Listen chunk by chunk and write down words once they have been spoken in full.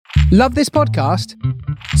Love this podcast?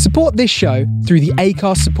 Support this show through the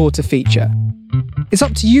Acast supporter feature. It's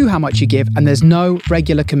up to you how much you give, and there's no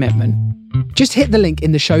regular commitment. Just hit the link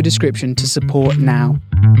in the show description to support now.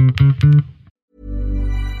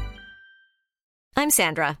 I'm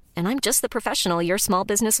Sandra, and I'm just the professional your small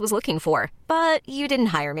business was looking for. But you didn't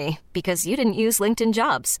hire me because you didn't use LinkedIn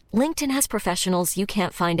Jobs. LinkedIn has professionals you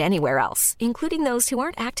can't find anywhere else, including those who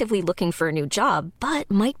aren't actively looking for a new job, but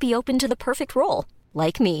might be open to the perfect role,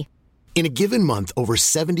 like me. In a given month, over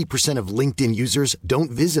 70% of LinkedIn users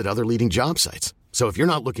don't visit other leading job sites. So if you're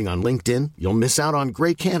not looking on LinkedIn, you'll miss out on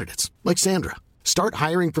great candidates like Sandra. Start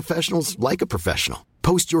hiring professionals like a professional.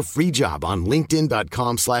 Post your free job on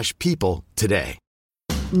linkedin.com/people today.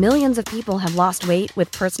 Millions of people have lost weight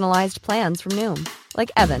with personalized plans from Noom.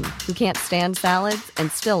 Like Evan, who can't stand salads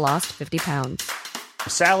and still lost 50 pounds.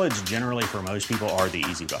 Salads generally for most people are the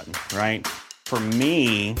easy button, right? For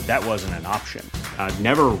me, that wasn't an option. I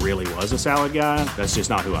never really was a salad guy. That's just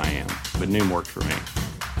not who I am. But Noom worked for me.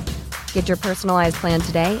 Get your personalized plan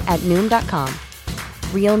today at Noom.com.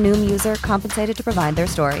 Real Noom user compensated to provide their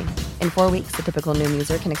story. In 4 weeks, the typical Noom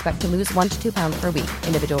user can expect to lose 1 to 2 pounds per week.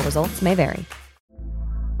 Individual results may vary.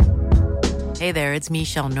 Hey there, it's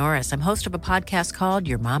Michelle Norris. I'm host of a podcast called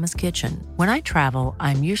Your Mama's Kitchen. When I travel,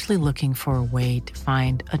 I'm usually looking for a way to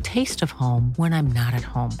find a taste of home when I'm not at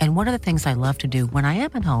home. And one of the things I love to do when I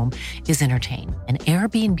am at home is entertain. And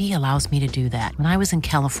Airbnb allows me to do that. When I was in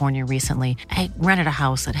California recently, I rented a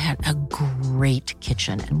house that had a great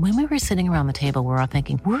kitchen. And when we were sitting around the table, we're all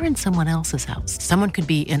thinking, we're in someone else's house. Someone could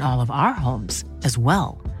be in all of our homes as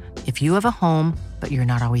well. If you have a home, but you're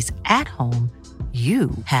not always at home,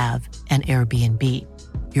 you have an Airbnb.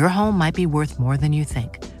 Your home might be worth more than you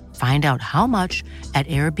think. Find out how much at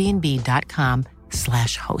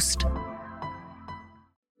airbnb.com/host.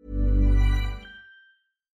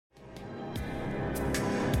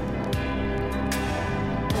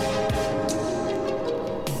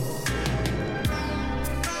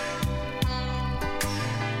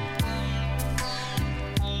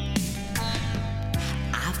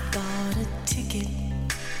 I've got a ticket.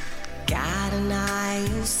 Got an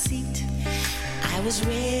aisle seat. I was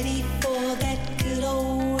ready for that good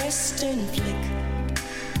old Western flick.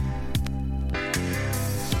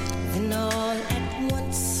 Then all at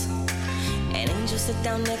once, an angel sat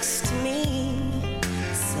down next to me.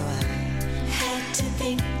 So I had to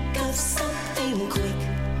think of something quick.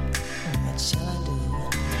 What shall I do?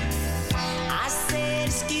 I said,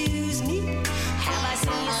 excuse me, have I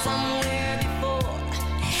seen you somewhere before?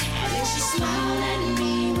 And then she smiled at me.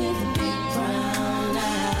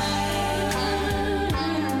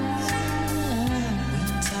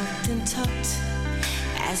 Talked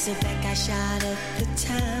as if that guy shot up the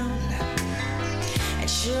town. And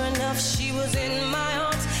sure enough, she was in my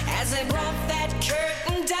arms as I brought that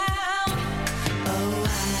curtain down. Oh,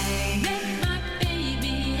 I met my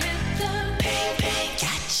baby at the Bang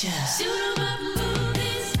Gotcha. Shoot 'em up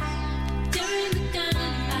movies during the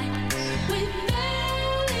gunfight. We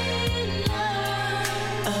fell in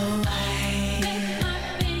love. Oh, I met my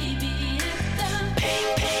baby at the Bang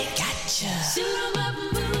Gotcha. Shoot 'em up.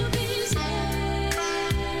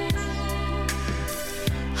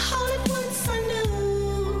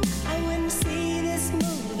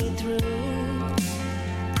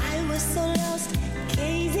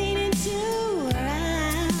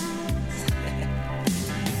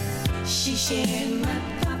 She shared my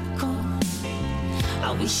popcorn.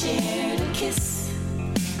 Oh, we shared a kiss.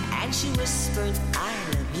 And she whispered, I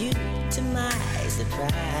love you, to my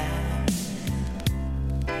surprise.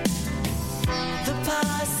 The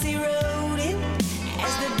posse rode in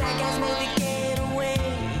as the bad guys made the getaway.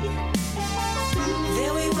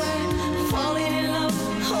 There we were, falling in love.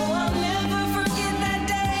 Oh, I'll never forget that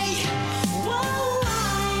day. Whoa, I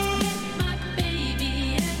met my baby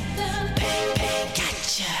at the Bang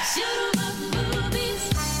Gotcha. Shoot 'em up movies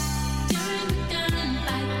during the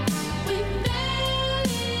gunfight. We fell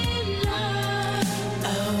in love.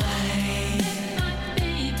 Oh, I met my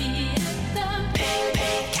baby at the Bang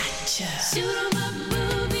Gotcha. Shoot 'em up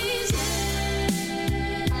movies, yeah.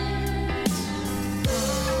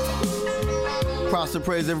 Props and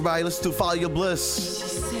praise, everybody. Listen to Follow Your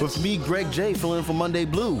Bliss with me, Greg J, filling in for Monday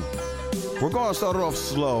Blue. We're going to start it off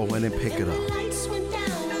slow and then pick it up.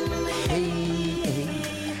 Hey.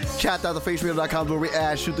 Chat.thefaceradio.com where we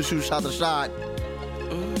ask, shoot the shoot, shot the shot.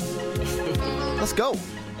 Let's go.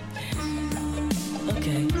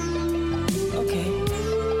 Okay.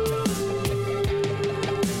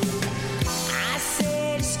 I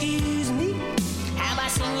said, excuse me, have I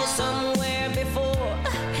seen you somewhere before?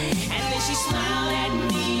 And then she smiled at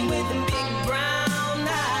me with big brown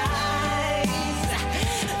eyes.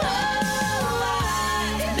 Oh,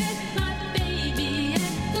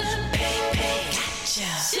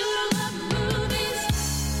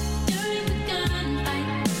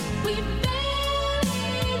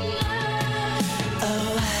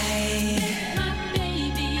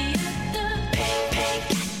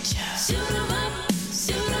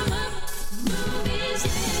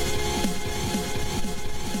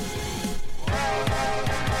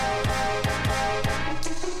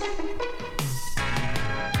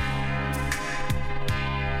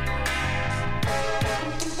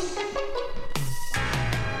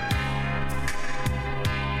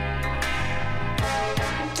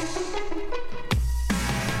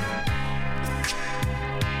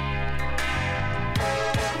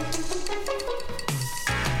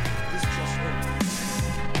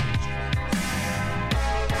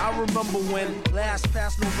 remember when last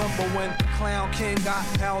past November when Clown King got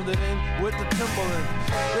pounded in with the Timberland.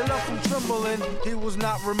 They left him trembling, he was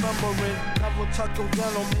not remembering. Never tuck your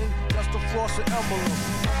denim in, just a floss and emblem.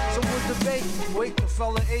 So with debate, wait, the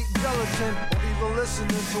fella ate gelatin, or either listening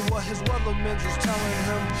to what his weathermen was telling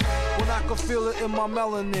him. When I could feel it in my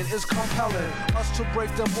melanin, it's compelling us to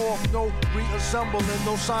break them off, no reassembling,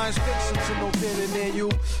 no science fiction to no getting near you.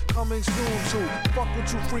 Coming soon too, fuck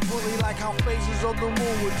with you frequently like how phases of the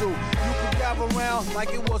moon would do. You can gather around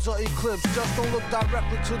like it was an eclipse, just don't look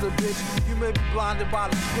directly to the bitch, you may be blinded by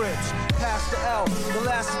the scripts. Past the L, the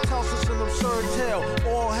last that tells us an absurd tale.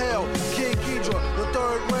 All hail, King Ghidra, the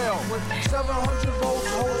third rail. With 700 volts,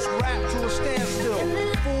 host rap to a standstill.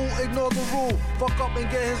 Fool, ignore the rule, fuck up and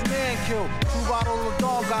get his man killed. 2 bottles of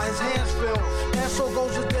dog got his hands filled. And so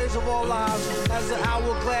goes the days of our lives as the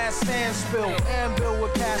hourglass sand spill. And build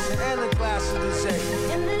with passion and a glass of the say.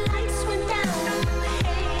 And the lights went down.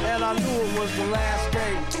 And I knew it was the last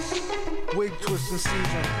day. Wig twisting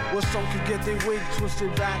season, where some could get their wig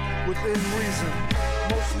twisted back within reason.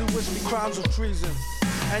 Mostly wispy crimes of treason.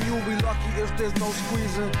 And you'll be lucky if there's no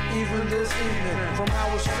squeezing, even this evening. From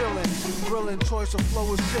how it's feeling, grilling, choice of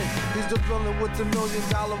flow is sick. He's the villain with the $1 million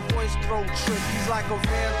voice throw trick. He's like a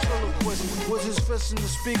ventriloquist with his fists in the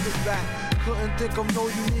speaker's back. Couldn't think of no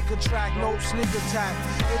unique track, no sneak attack.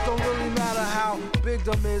 It don't really matter how big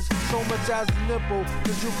them is, so much as the nipple.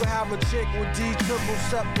 Cause you could have a chick with D triple,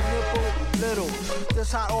 except the nipple little.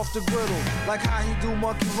 This hot off the griddle, like how he do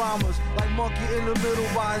monkey rhymes. Like monkey in the middle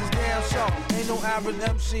by his damn self. Ain't no average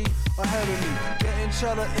MC ahead of me. Getting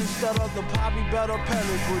cheddar instead of the Bobby Better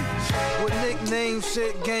pedigree. With nicknames,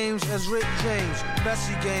 shit games as Rick James.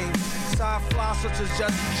 Messy games, side fly such as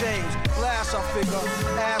Jesse James. Blast, I figure,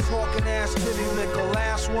 ass hawking, ass kitty liquor.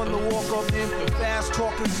 Last one to walk up in, fast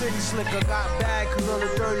talking city slicker. Got bag cause of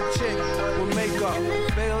the dirty chick with makeup.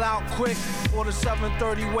 Bail out quick for the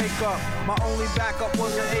 7:30 wake up. My only backup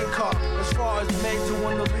was an A cup. As far as made to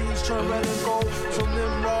when the leaves turn red and gold till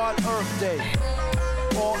Nimrod Earth Day.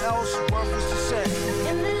 All else worthless to say.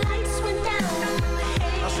 And the lights went down.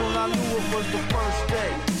 That's when I knew it was the first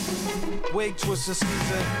day. Wig twisting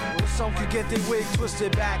season, where some could get their wig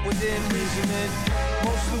twisted back within reasoning.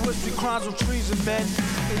 Mostly wispy crimes of treason, men.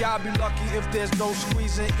 And y'all be lucky if there's no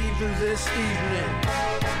squeezing even this evening.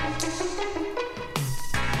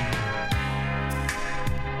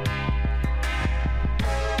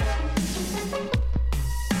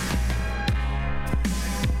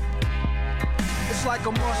 Like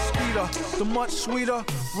a mosquito, the much sweeter,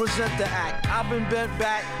 resent the act. I've been bent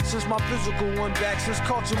back since my physical went back, since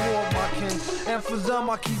culture more of my kin. And for them,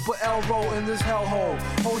 I keep an elbow in this hellhole.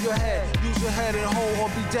 Hold your head, use your head and hold, or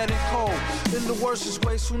be dead and cold. In the worstest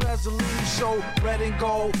way, soon as the leaves show red and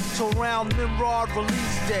gold, till round Nimrod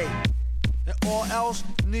release day. And all else,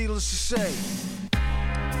 needless to say.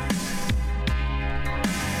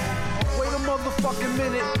 Motherfucking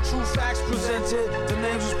minute, true facts presented. The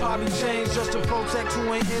names was probably changed just to protect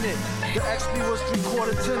who ain't in it. The XP was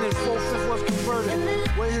 3/4 tinted, 4/5 was converted.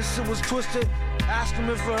 Where his shit was twisted, ask him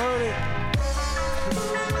if I heard it.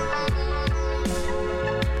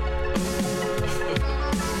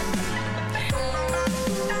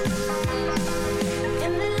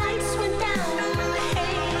 And the lights went down.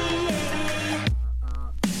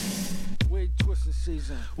 Wig twisting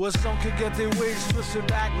season, where some could get their wigs twisted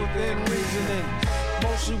back within reasoning.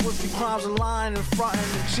 Mostly with the crimes of lying and fronting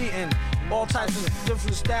and cheating. All types of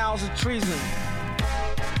different styles of treason.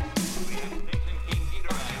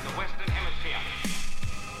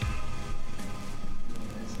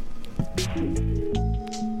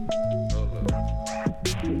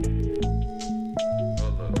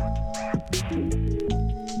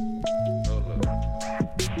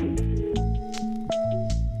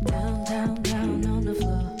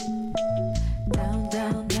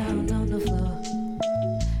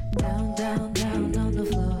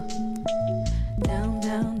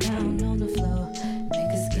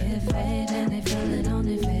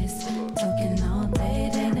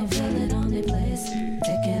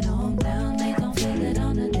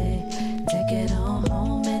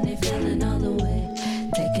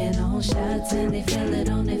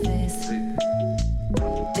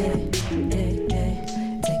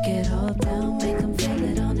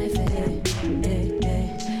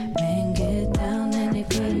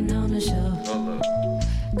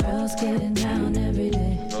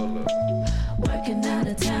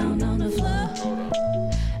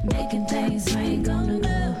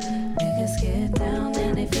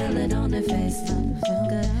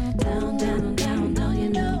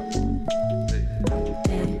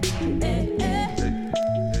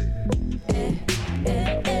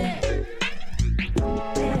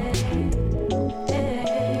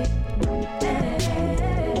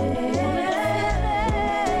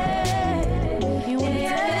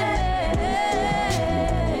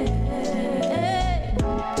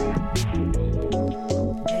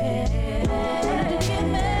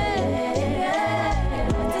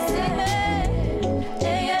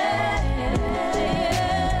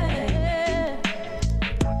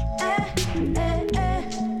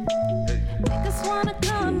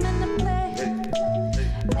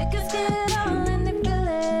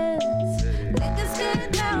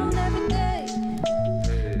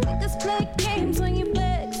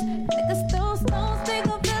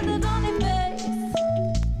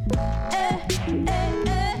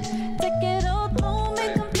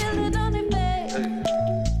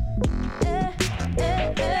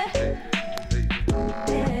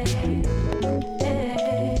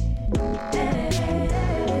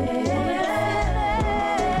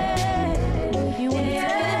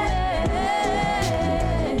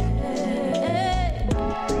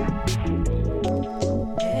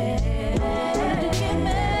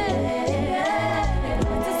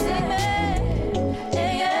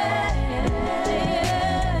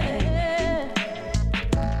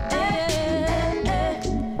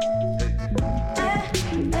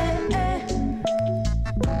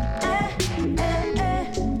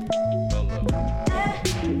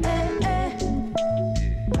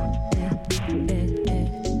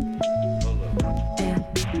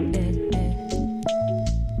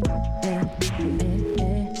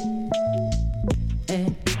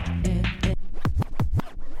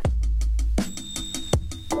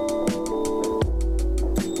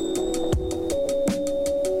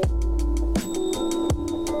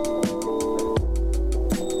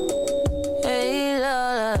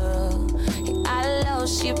 oh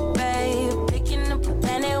shit, babe. Picking up a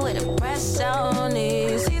planet with a press on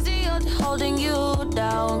it. It's easier holding you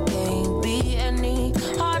down. Can't be any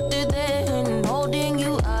harder than holding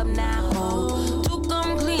you up now. To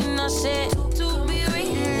come clean, I said. To be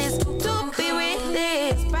realist,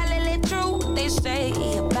 probably true what they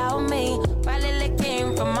say about me. Probably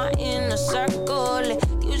came from my inner circle. It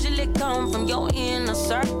usually come from your inner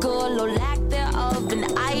circle or lack thereof, and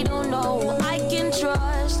I don't know. I can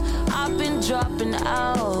trust. I've been dropping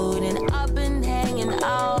out, and I've been hanging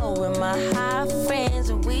out with my high friends,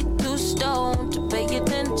 and we too stoned to pay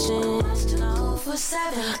attention.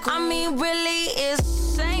 I mean, really, it's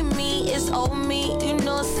same me, it's old me, you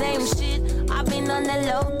know, same shit. I've been on the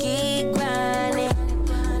low key grinding,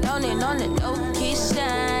 on the low key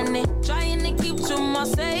shining, trying to keep to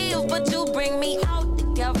myself, but you bring me out the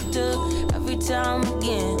character every time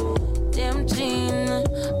again. Damn Gina,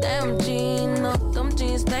 them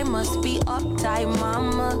jeans, they must be uptight,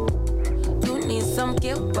 mama. You need some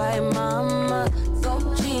get right, mama. Go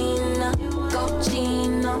Gina, go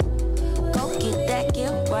get that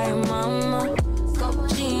get right, mama. Go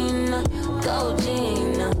Gina, go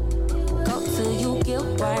till you get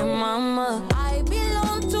right, mama. I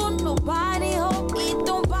belong to nobody, hope it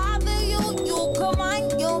don't bother you. You come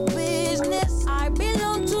mind your business. I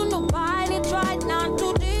belong to nobody, try not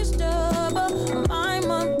to disturb. I'm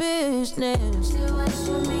my business. Do what's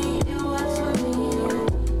for me, do what's for me.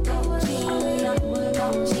 Go Gina,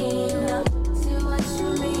 go Gina. Do what's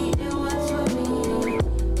for me, do what's for me.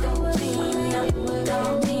 Go Gina, go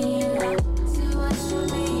Gina. Do what's for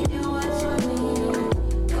me, do what's for me.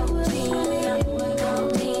 Go Gina, go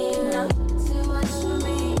Gina. Do what's for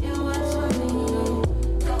me, do what's for me.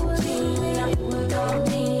 Go Gina, go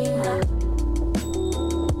Gina.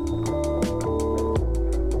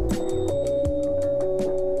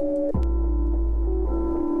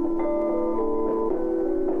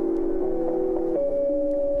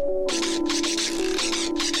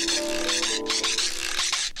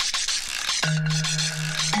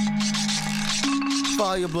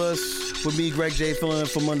 Fire Bliss with me, Greg J, filling in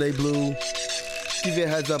for Monday Blue. Give you a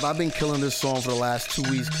heads up, I've been killing this song for the last 2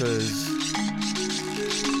 weeks because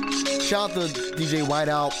shout out to DJ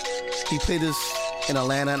Whiteout. He played this in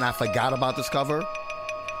Atlanta and I forgot about this cover,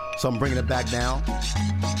 so I'm bringing it back now.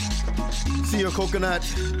 See your Coconut,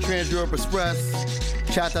 Trans Europe Express.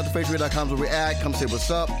 Chat out to Facebook.com where we're at. Come say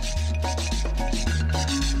what's up.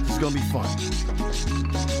 It's gonna be fun.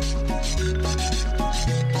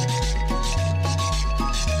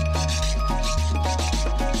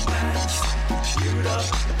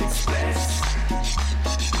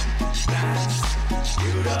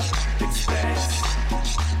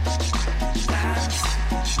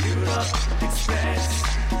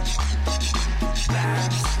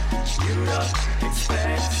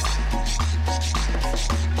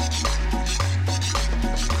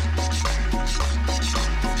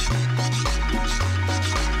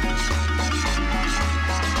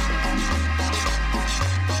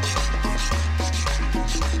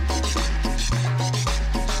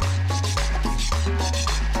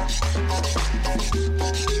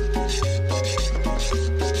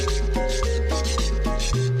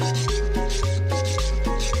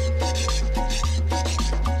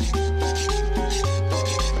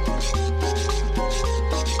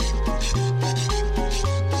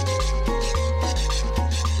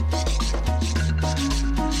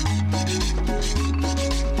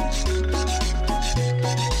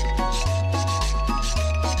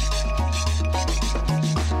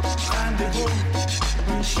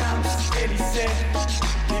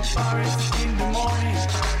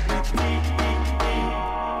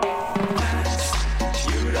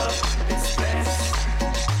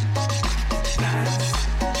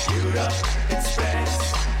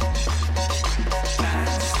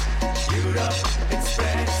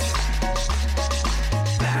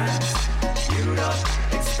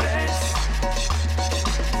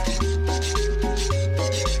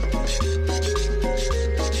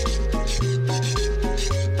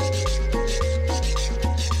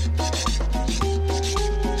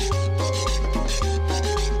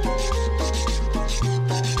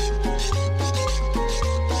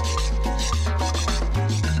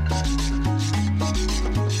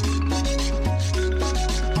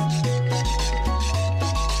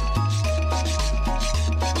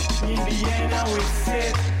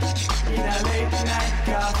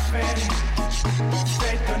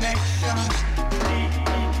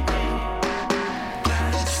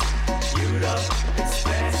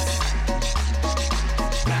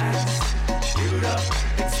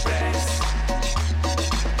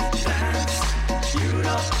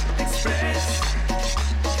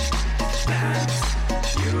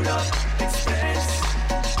 Europe Express.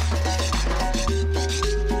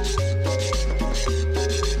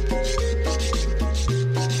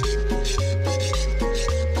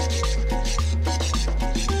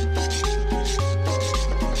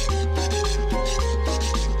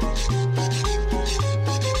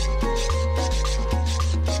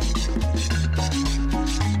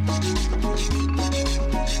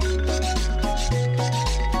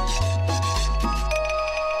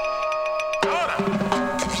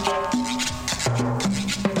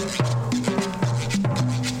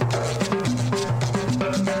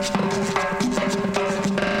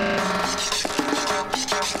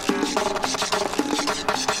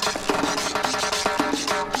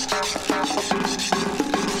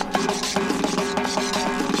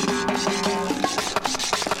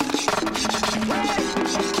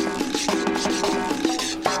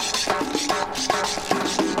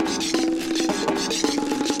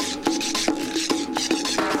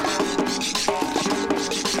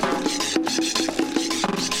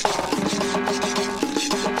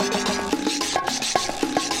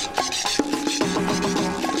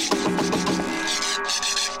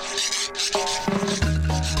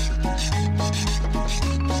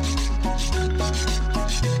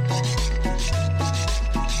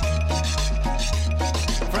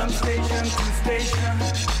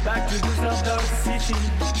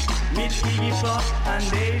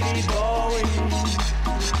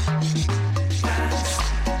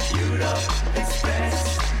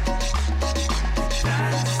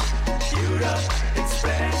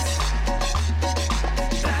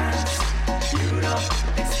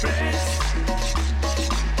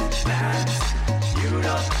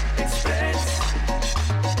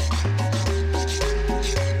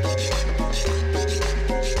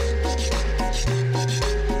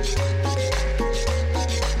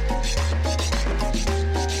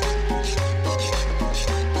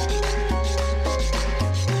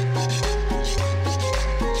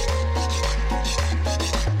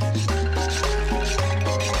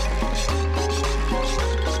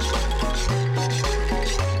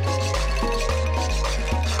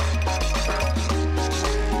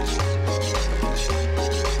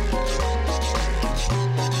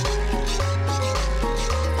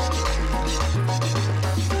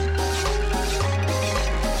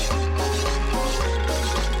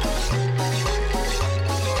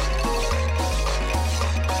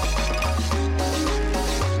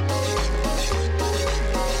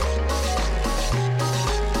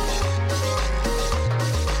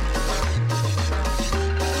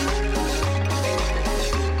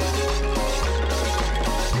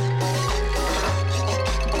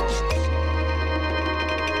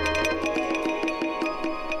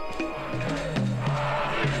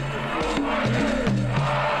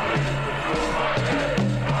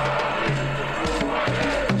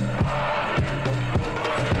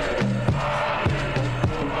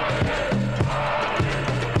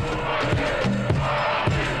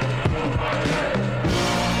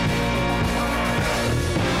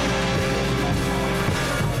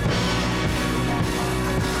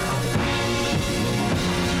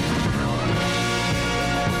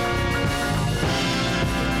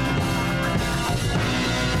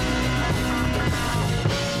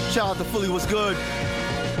 Shout out to Philly, what's good?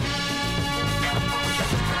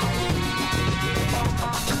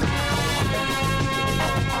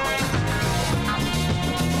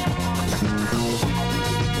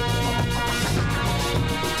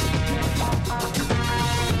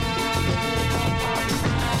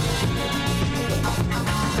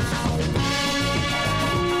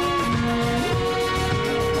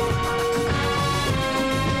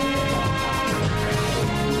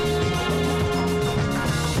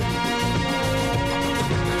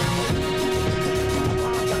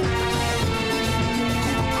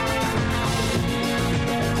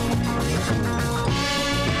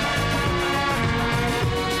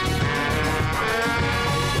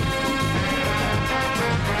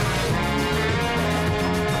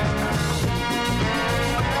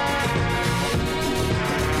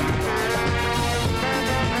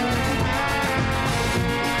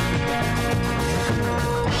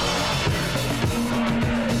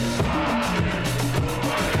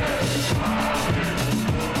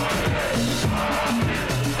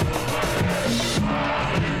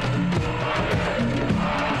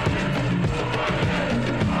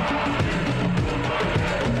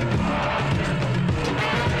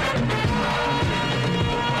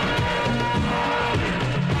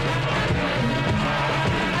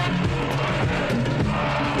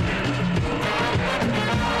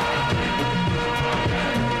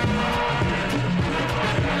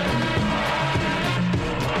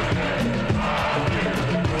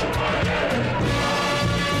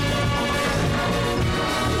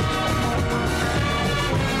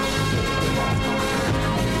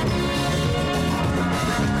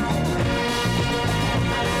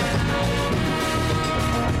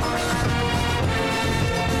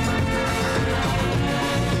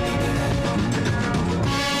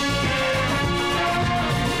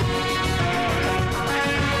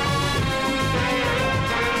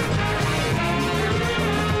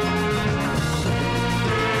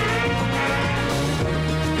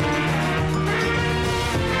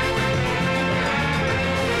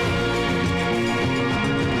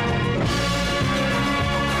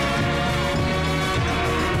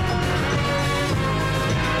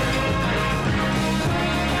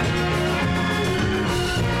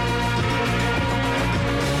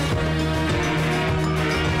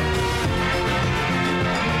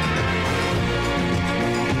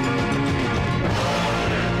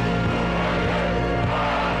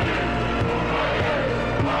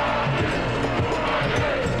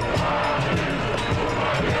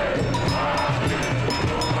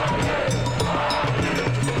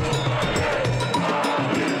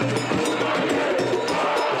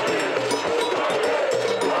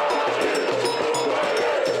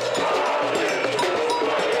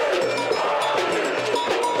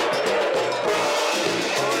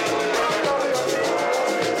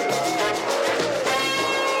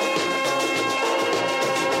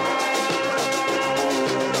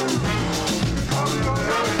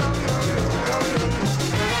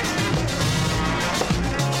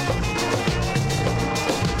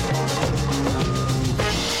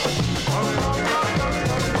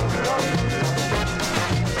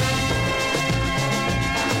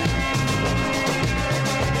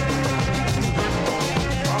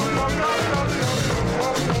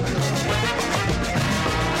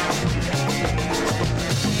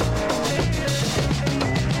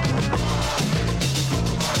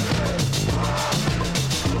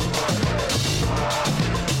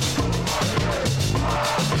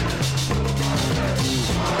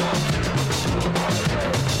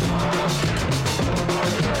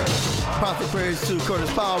 Prophet praise to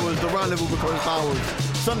Curtis Powers, the rendezvous with Curtis Powers.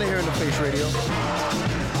 Sunday here in the Face Radio.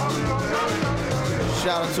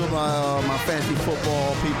 Shout out to my fantasy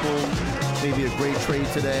football people. Maybe a great trade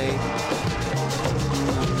today.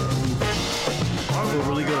 I feel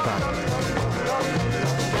really good about it.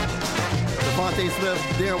 Devontae Smith,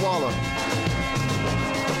 Darren Waller.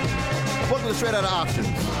 Welcome to Straight Outta Options.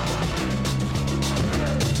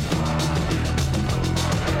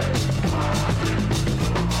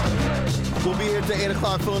 We'll be here till 8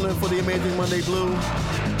 o'clock filling in for the Amazing Monday Blue.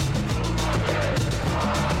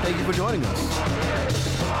 Thank you for joining us.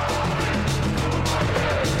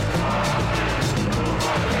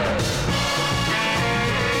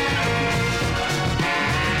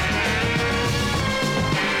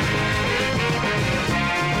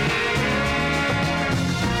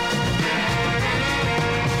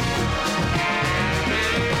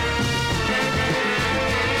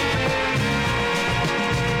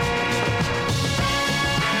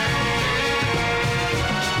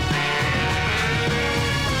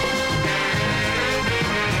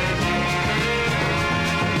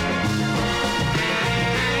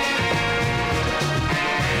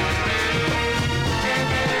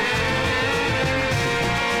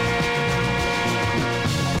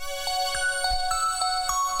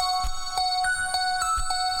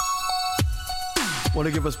 Want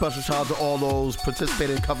to give a special shout out to all those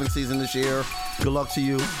participating in cuffing season this year. Good luck to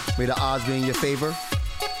you. May the odds be in your favor.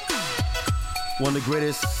 One of the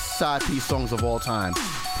greatest side piece songs of all time,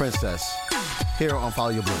 Princess, here on Follow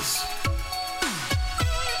Your Bliss.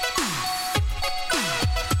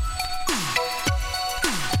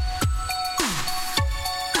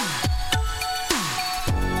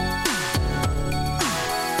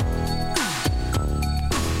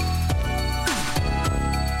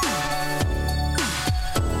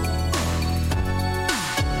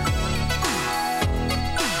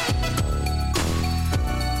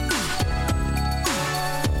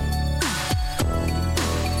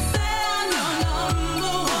 Say I'm your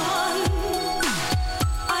number one.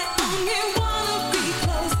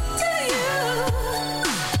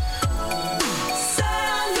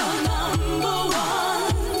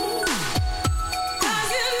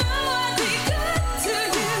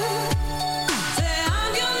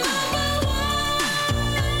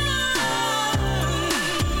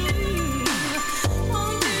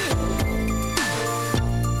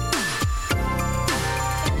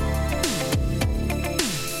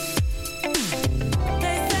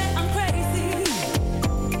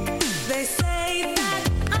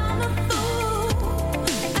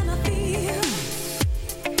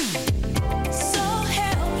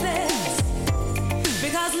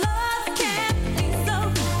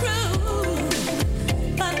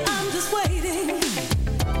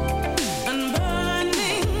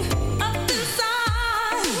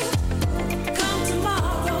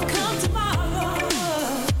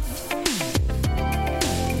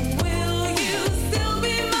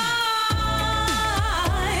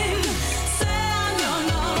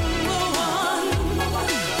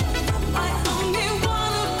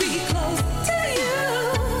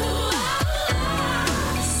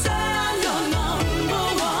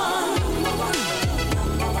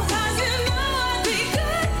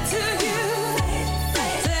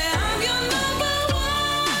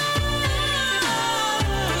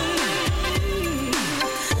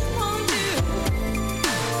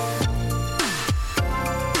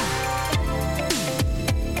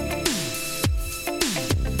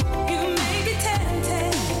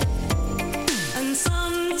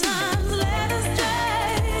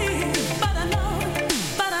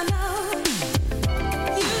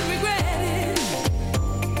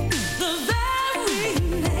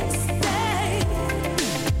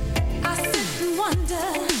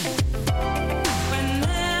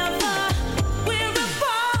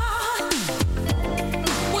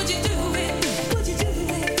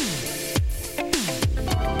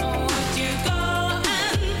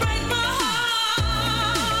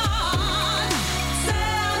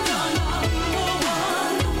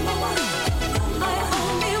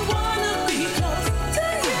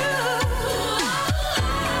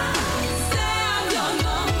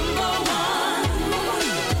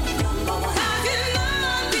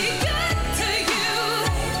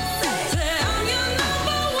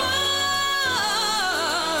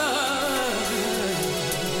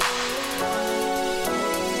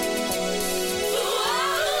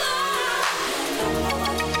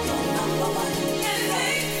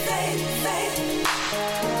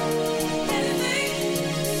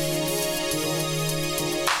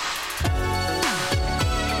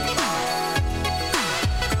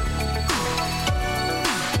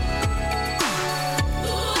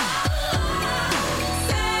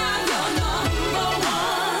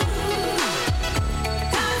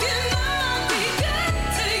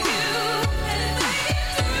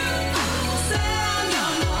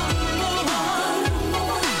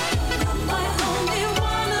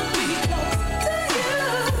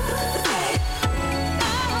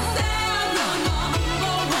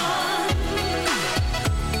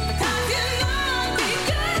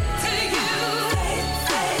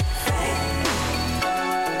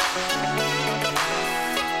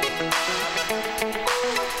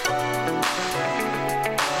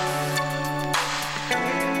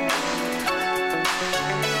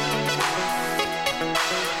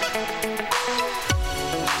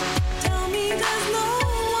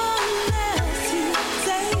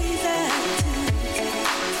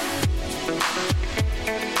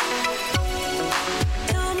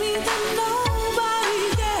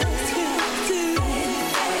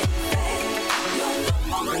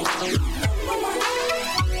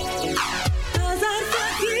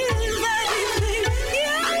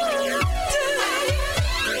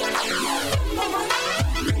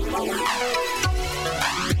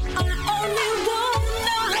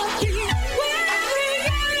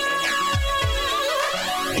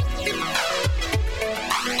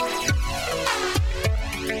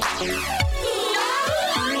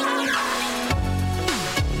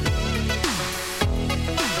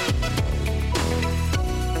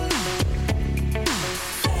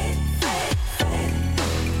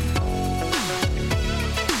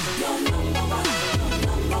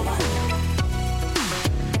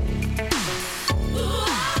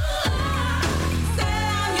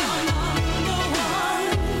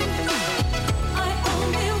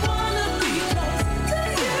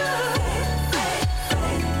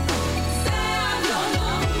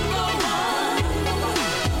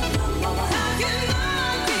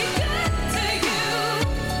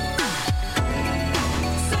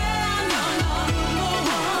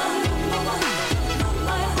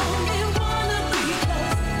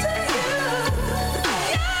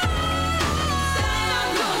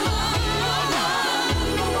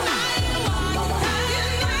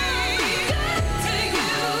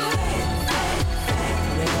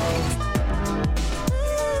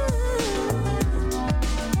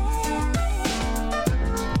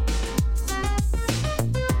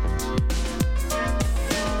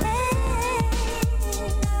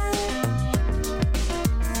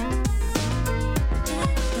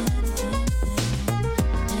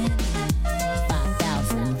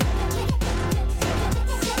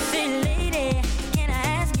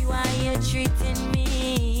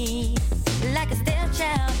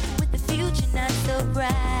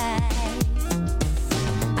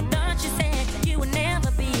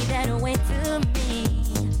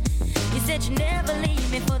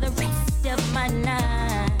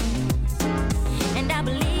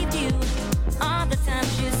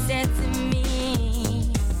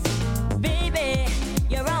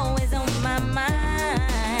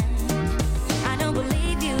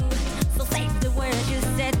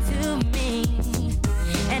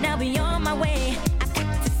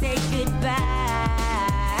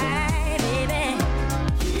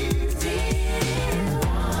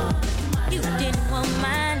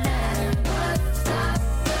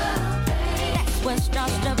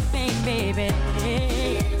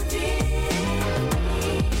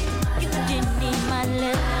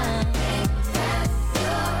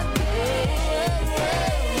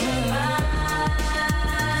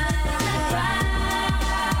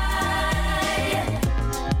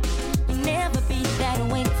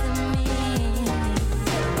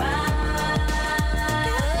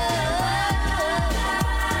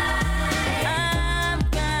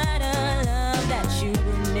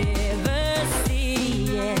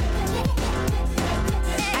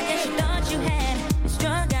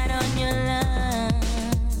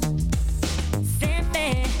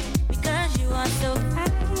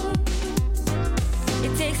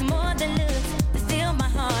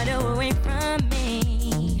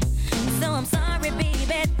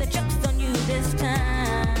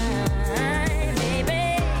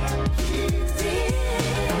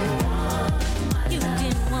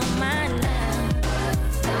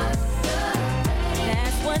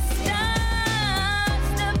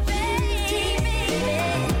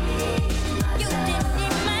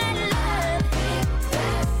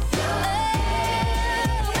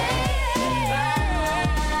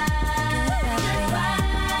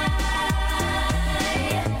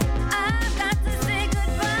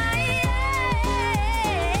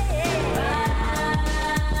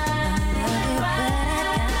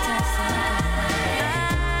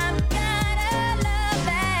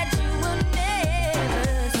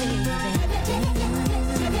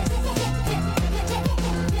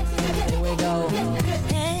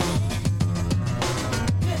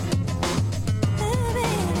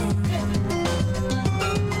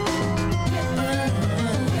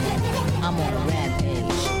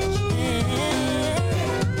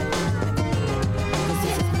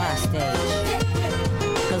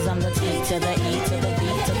 to the E to the B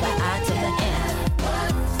to the I to the N.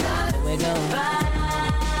 Here we go.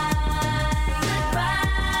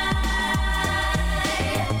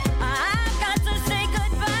 I've got to say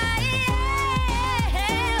goodbye.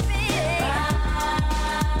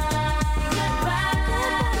 Goodbye.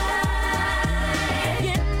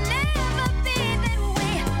 You'll never be that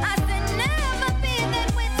way. I said never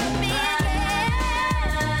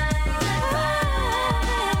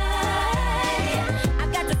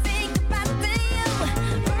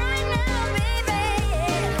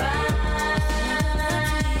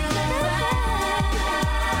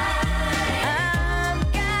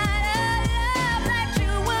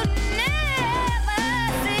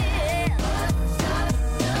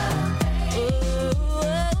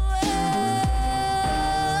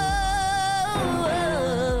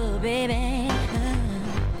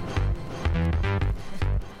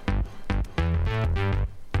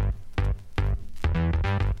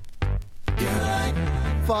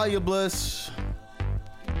Follow Your Bliss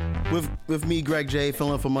with me, Greg J,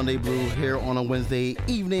 filling for Monday Blue here on a Wednesday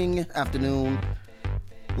evening, afternoon,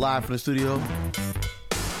 live from the studio.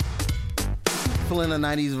 Feeling a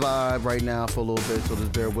 90s vibe right now for a little bit, so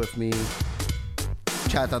just bear with me.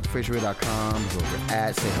 Chat.thefaceradio.com, go over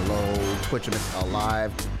at, say hello, Twitch and it's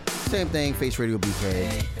live. Same thing, Face Radio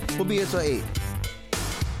BK. We'll be here till 8.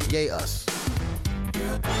 Yay us.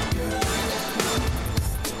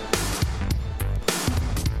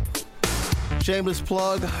 Shameless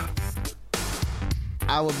plug.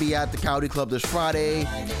 I will be at the Coyote Club this Friday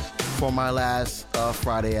for my last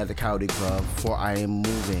Friday at the Coyote Club before I am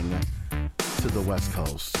moving to the West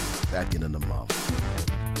Coast at the end of the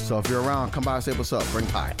month. So if you're around, come by and say what's up. Bring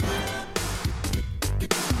pie.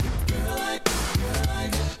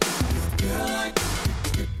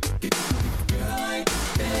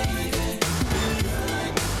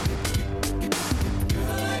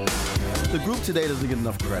 The group today doesn't get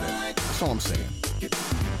enough credit. That's all I'm saying.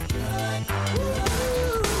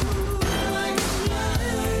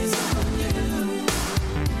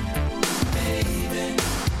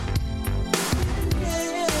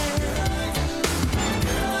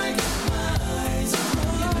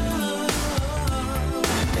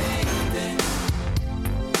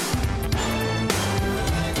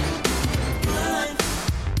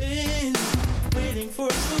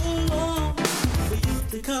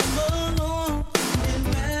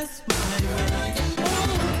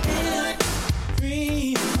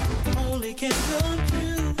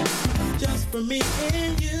 For me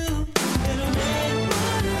and you, it'll make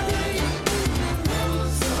my day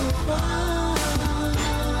so far.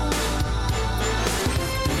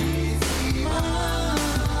 Easy, I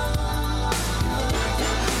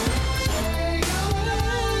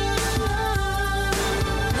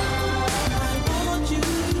want you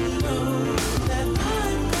to know that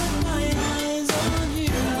I've got my eyes on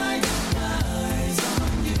you. I got my eyes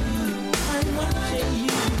on you. I'm watching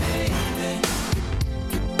you, baby.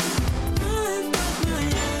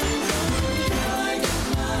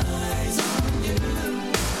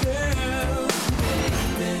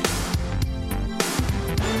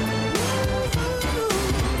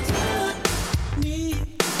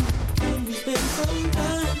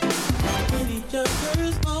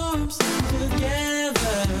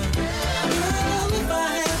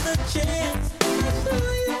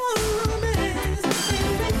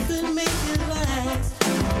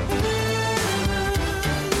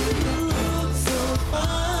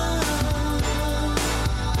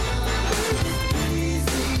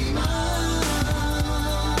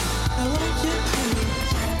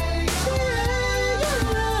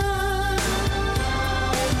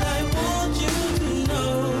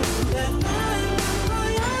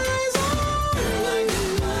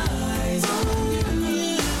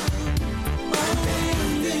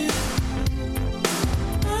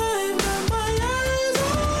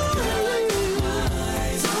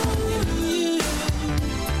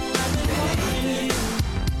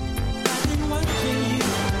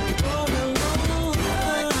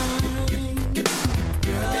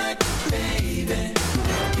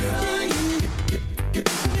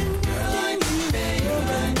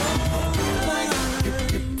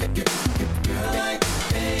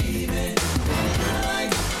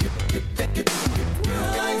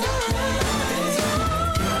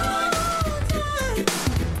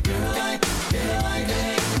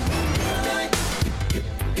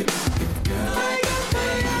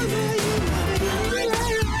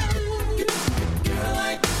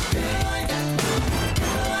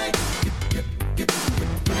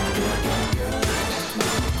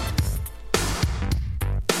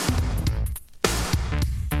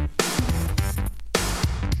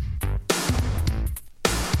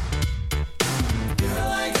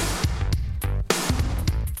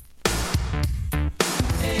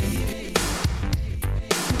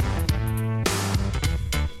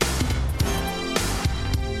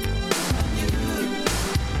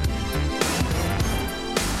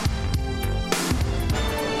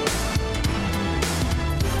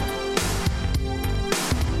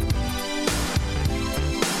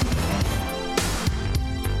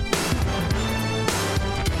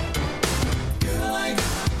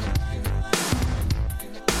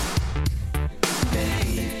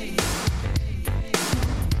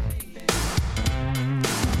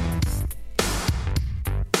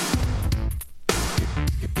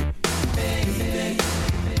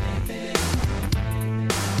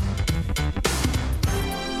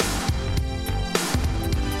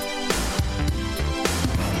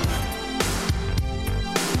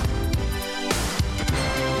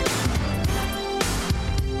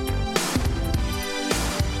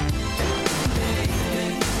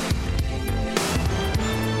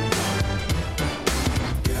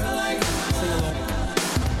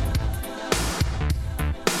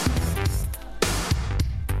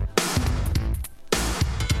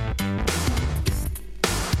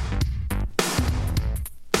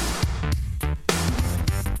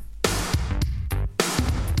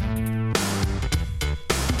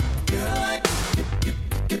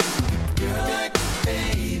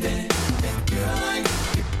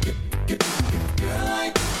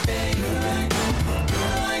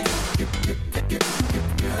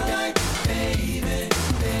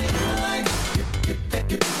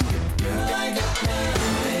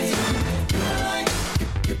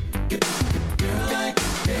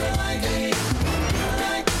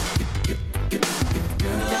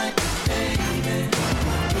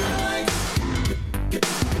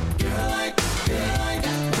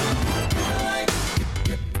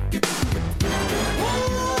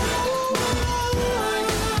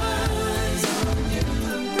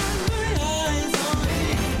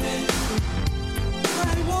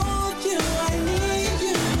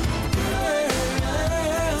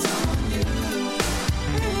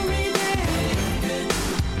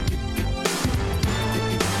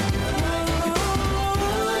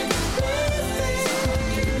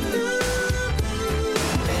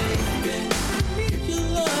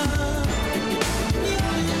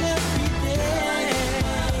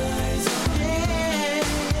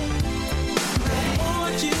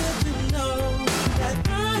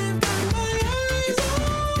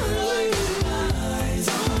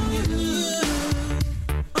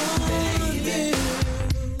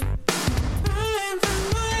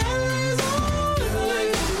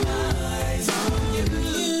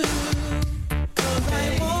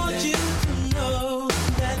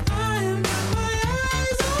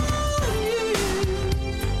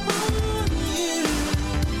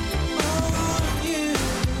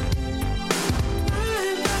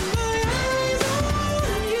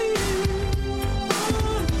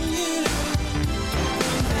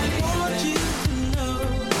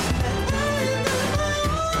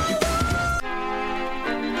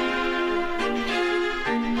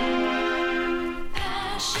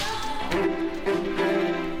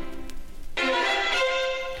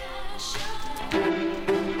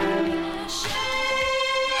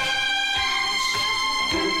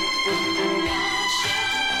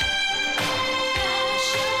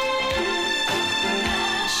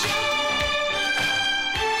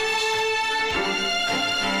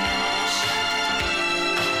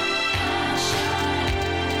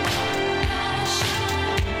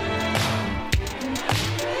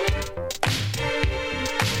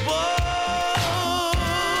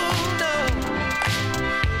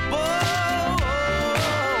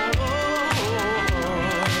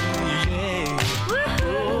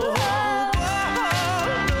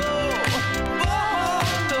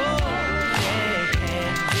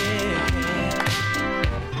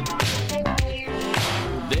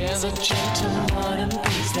 There's a gentle modern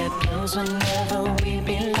breeze that blows whenever we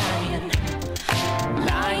be lying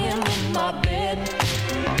in my bed.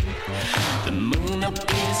 The moon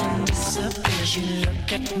appears and disappears. You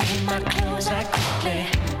look at me, my clothes, I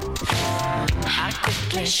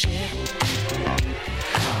quickly shed.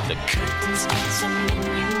 The curtains dance a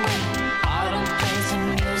minuet. Autumn plays the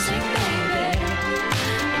music, baby.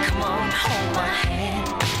 Come on, hold my hand.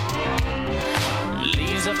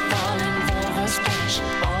 Leaves are falling for the splash.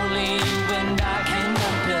 Only you and I can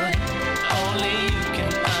wonder. Only you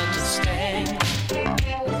can understand.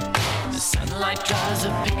 The sunlight draws a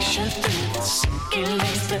picture through the silky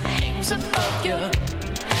lace that hangs above your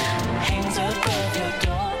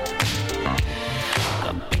door.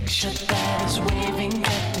 A picture that is waving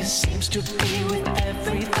gently seems to be with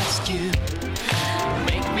every thrust you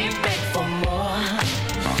make me beg for more.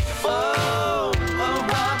 Oh, a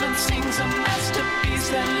robin sings a masterpiece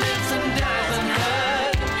that lives and dies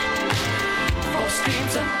unheard. For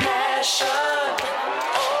streams of passion.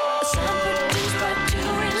 Oh, some produced by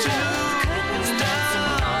doing love. Curtains dancing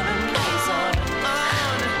on and plays on.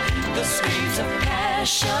 The screams of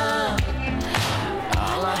passion.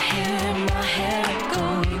 All I hear in my head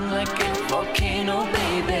echoing like a volcano,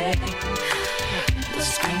 baby. The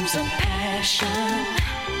screams of passion.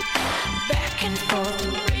 Back and forth,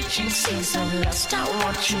 raging seas of lust. I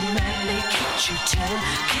want you madly, can't you tell?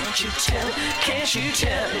 Can't you tell? Can't you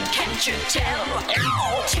tell? Can't you tell?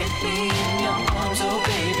 Take me in your arms, oh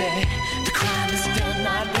baby. The crime is done,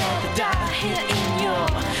 I'd rather die here in your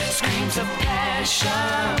screams of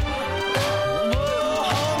passion.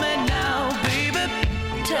 Hold me now, baby.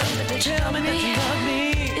 Tell me that you love me.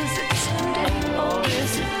 Is it Sunday or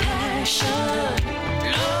is it passion?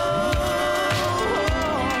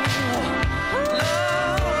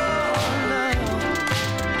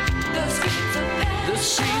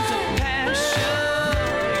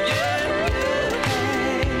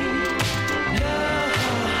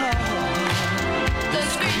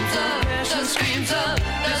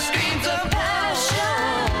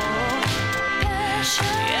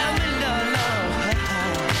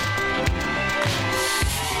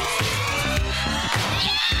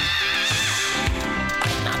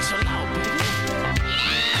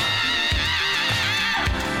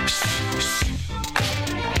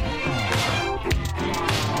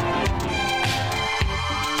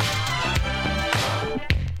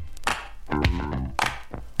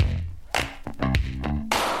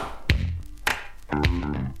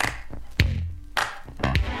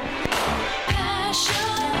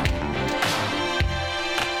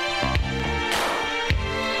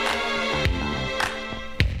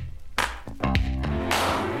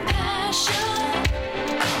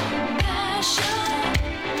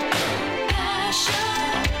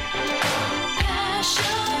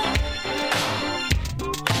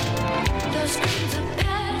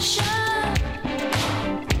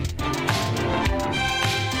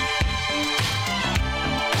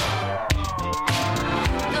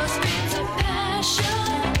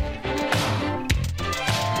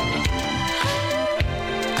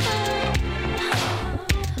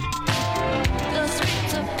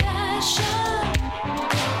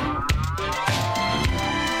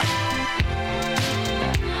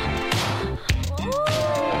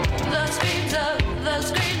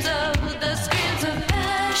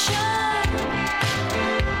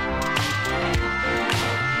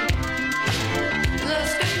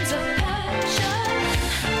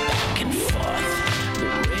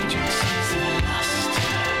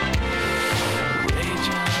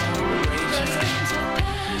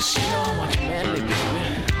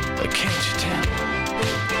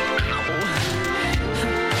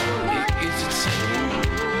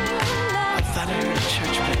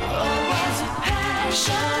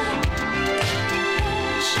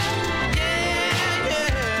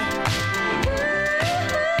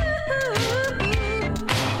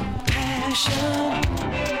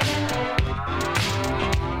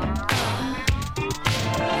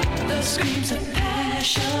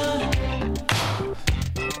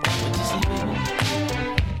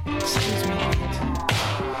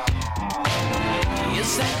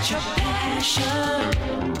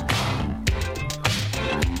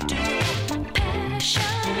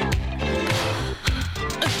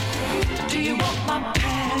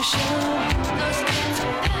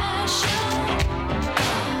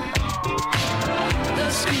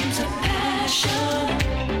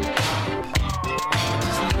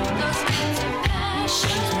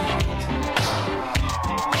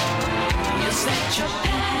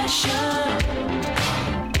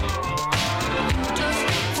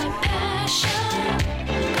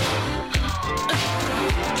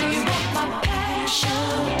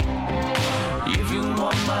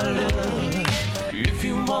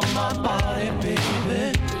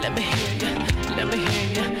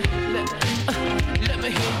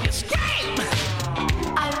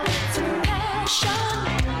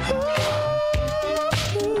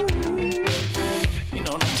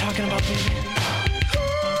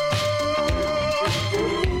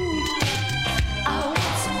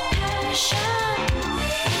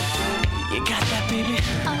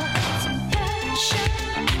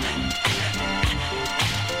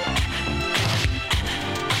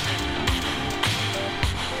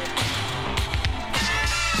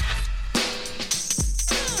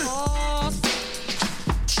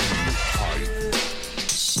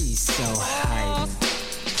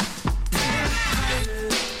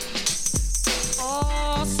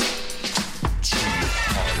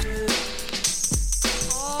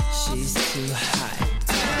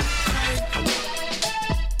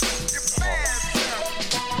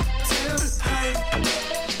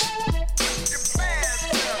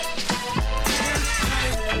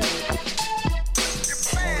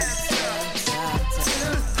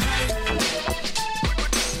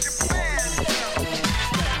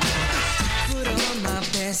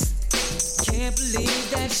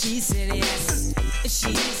 that she said yes.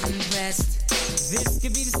 She's impressed. This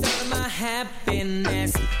could be the start of my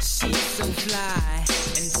happiness. She's so fly,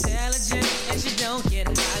 intelligent, and she don't get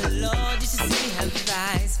high. Lord, you should see her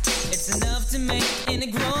thighs. It's enough to make any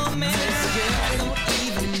grown man. This girl don't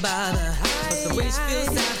even bother, but the way she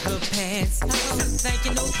fills out her pants, says thank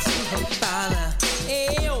you note to her father.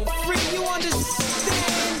 Hey, yo, free, you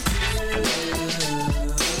understand?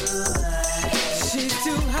 She's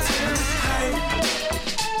too high.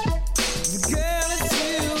 The girl is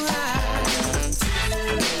too high.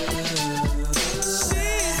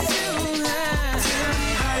 She's too high.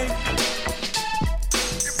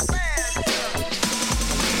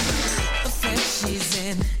 The flesh she's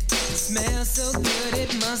in smells so good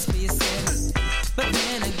it must be a sin. But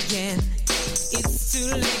then again, it's too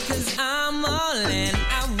late 'cause I'm all in.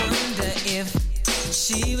 I wonder if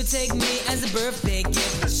she would take me as a birthday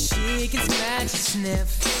gift. She can scratch and sniff,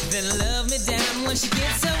 then love me down when she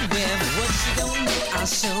gets a whiff. What she don't know, I'll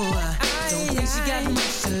show her. Don't think she got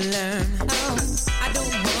much to learn. I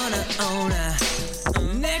don't wanna own her.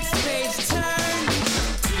 Next page turn.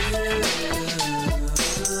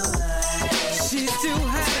 She's too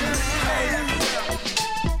high.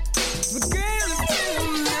 The girl is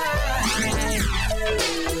too high.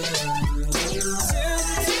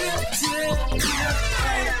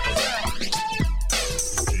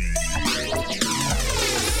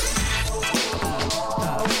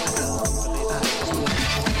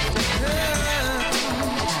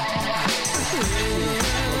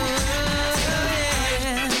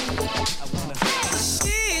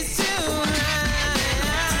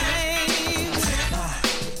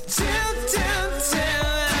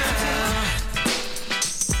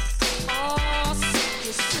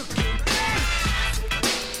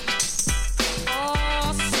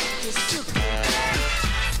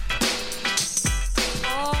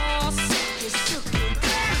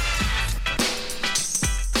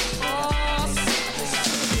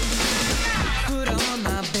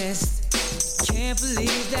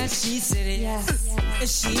 She said it, yes.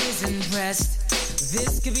 She's impressed.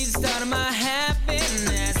 This could be the start of my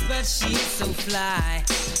happiness. But she's so fly,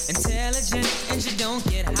 intelligent, and she don't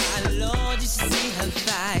get high. Lord, you should see her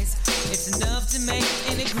thighs. It's enough to make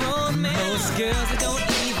any grown man. Most girls that don't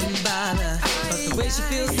even bother, but the way she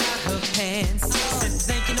fills out her pants, said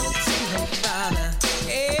thank you note to her father.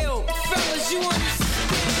 Hey, yo, fellas, you understand?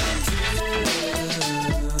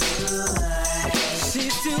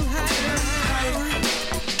 She's too high.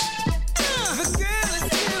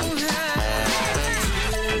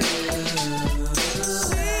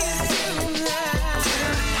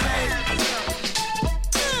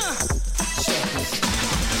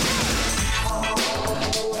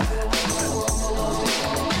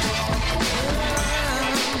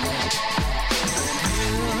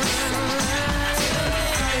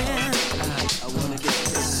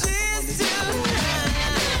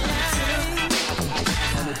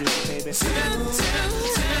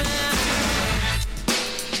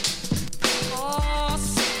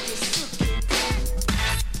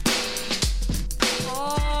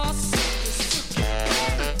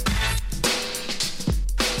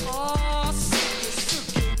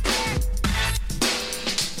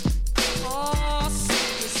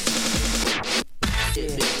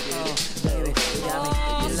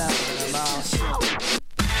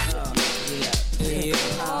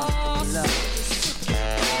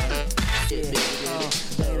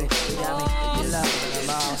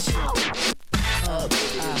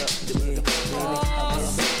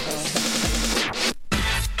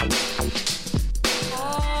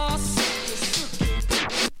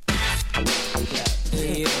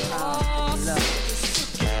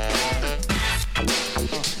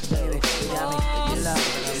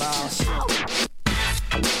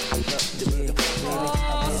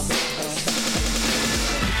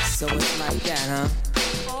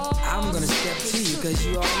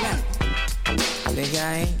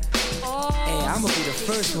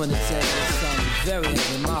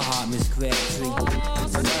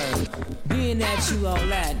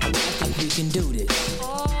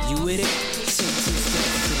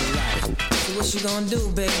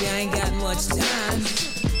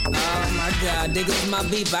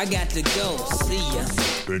 Beep, I got to go. See ya.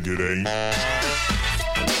 Think it ain't.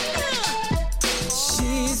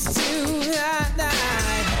 She's too high.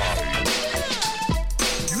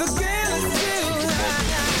 The girl is too high.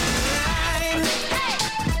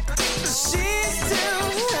 She's too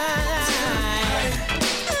high.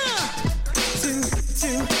 Too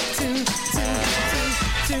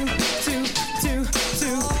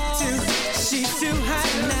She's too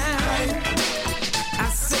high now. I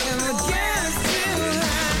said the girl is too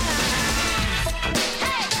high.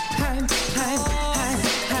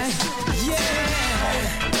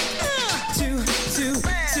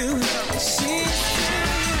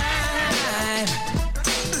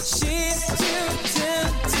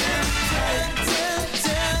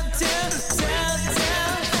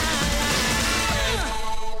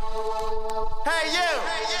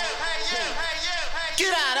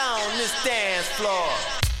 floor.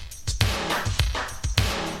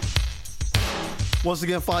 Once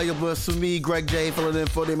again, Fire Bliss for me, Greg J, filling in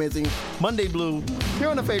for the amazing Monday Blue here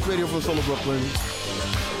on the Face Radio from Solar Brooklyn.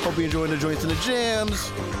 Hope you're enjoying the joints and the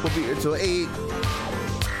jams. We'll be here till 8.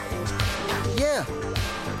 Yeah.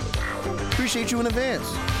 Appreciate you in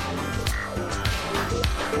advance.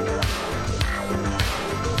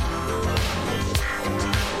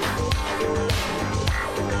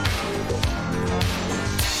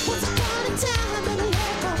 Once upon a time in a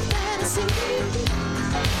land of fantasy,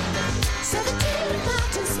 17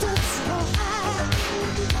 mountains stood so high.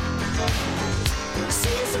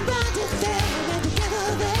 Seas surrounded them, and together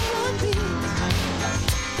they would be.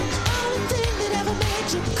 The only thing that ever made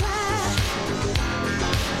you cry.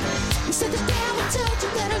 You said the devil told you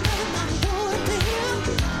that another man would appear.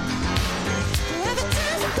 Every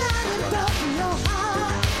time about it broke your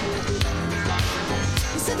heart.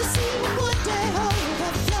 You said the sea would one day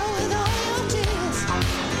overflow with all your tears.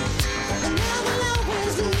 And now we'll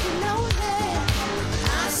always leave you lonely.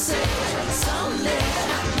 I said someday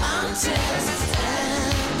mountains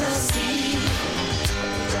and the sea,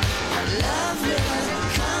 love will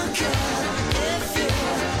conquer if you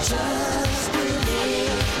just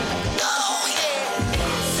believe. Oh,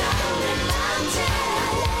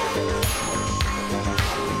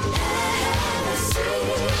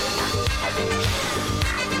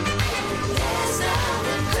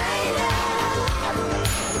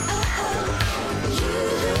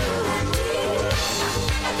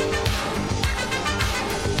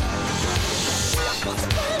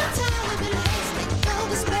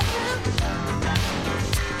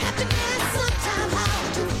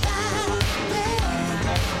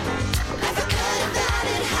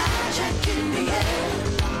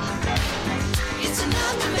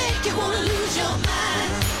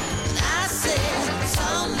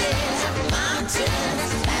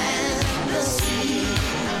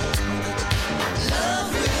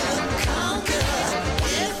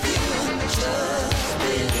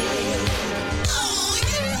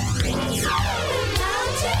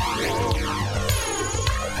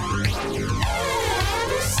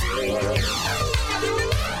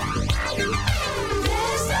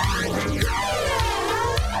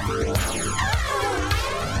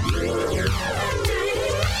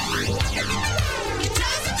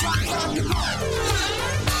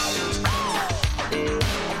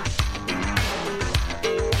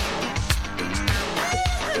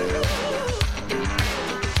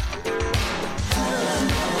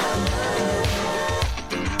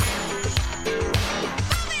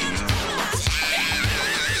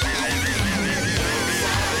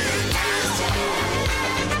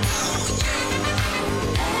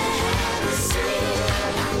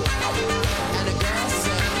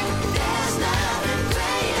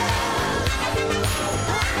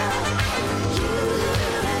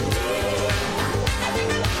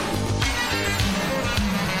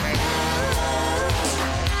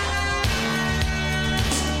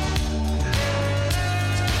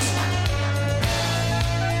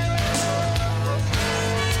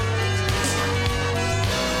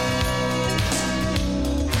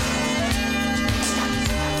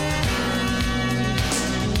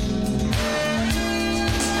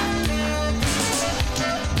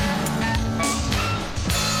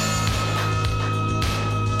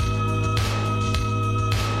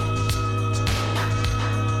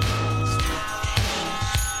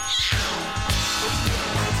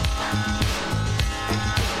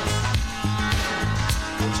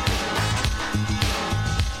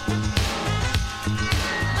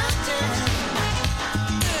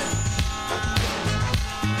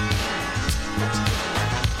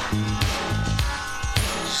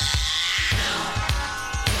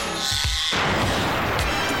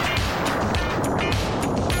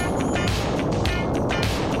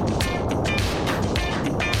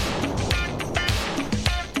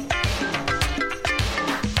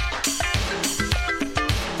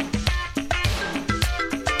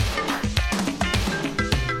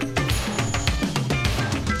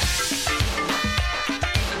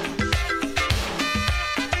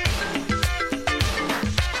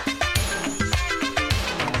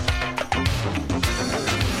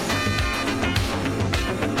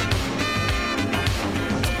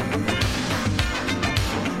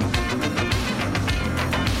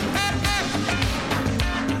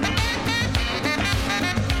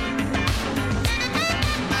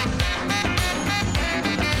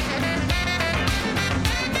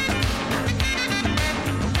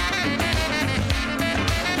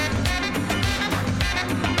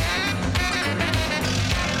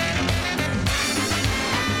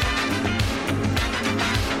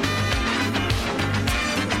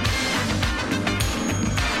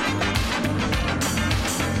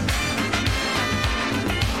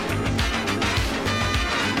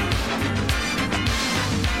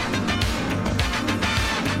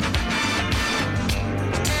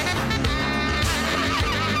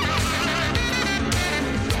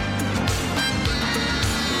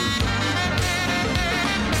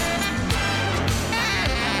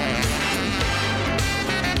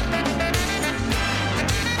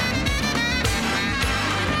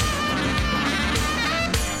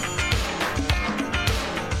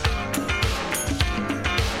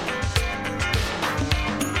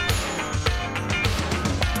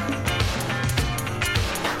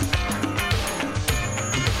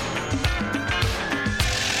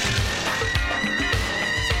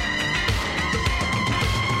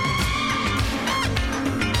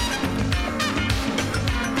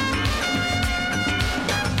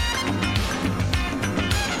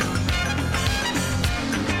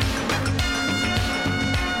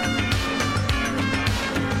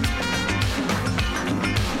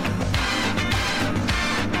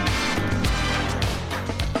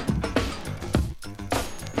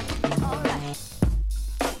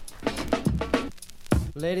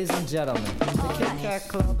 Ladies and gentlemen, the Kit Kat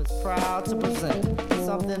Club is proud to present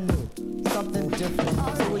something new, something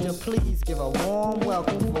different. So would you please give a warm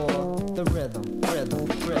welcome for the rhythm.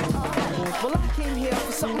 Well, I came here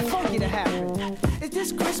for something funky to happen. Is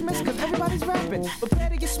this Christmas? Cause everybody's rapping. Prepare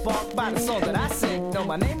to get sparked by the song that I sing. No,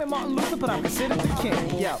 my name ain't Martin Luther, but I'm considered the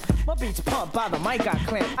king. Yo, my beats pumped by the mic I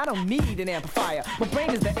clamp. I don't need an amplifier, my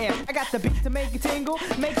brain is the amp. I got the beat to make it tingle,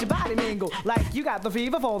 makes your body mingle. Like you got the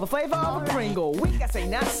fever for the flavor of a Pringle. Weak, I say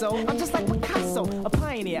not so, I'm just like Picasso, a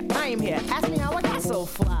pioneer, I am here. Ask me how I got so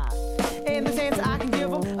fly. And this answer I can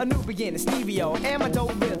give them, a new beginning, Stevie-O, and my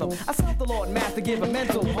dope rhythm. I serve the Lord Math to give a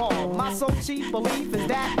mental harm. My sole chief belief is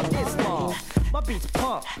that of Islam. My beats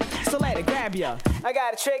pump, so let it grab ya. I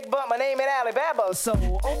got a trick, but my name ain't Alibaba. So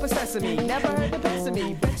open sesame, never heard the best of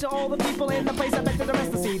me. Bet you all the people in the place, I bet you the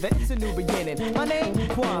rest to see that it's a new beginning. My name,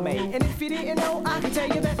 Kwame, and if you didn't know, I can tell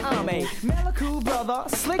you that I'm a Meliku brother,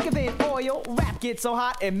 slicker than oil. Rap gets so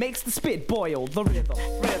hot, it makes the spit boil. The rhythm.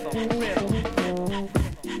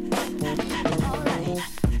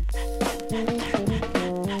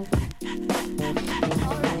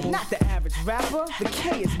 Not the average rapper, the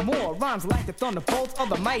K is more. Rhymes like the thunderbolts of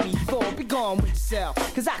the mighty Thor. Be gone with yourself,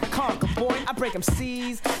 cause I can conquer, boy. I break them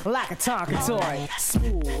C's like a Tonka toy.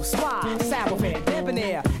 Smooth, suave, saboteur,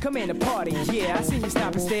 debonair. Come in the party, yeah. I see you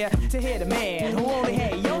stop and stare to hear the man who only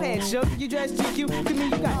had your head shook. You dress GQ, to me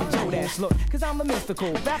you got the Joe Dash look. Cause I'm a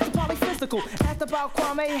mystical, that's the polyphysical. Asked about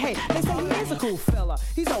Kwame, hey, they say he is a cool fella.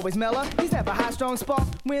 He's always mellow, he's never high, strong spark.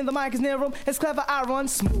 When the mic is near him, it's clever, I run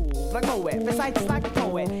smooth like poet. Recite just like a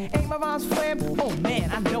poet. Ain't my rhymes flam? Oh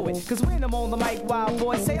man, I know it. Cause when I'm on the mic, wild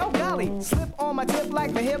boys say, oh golly. Slip on my tip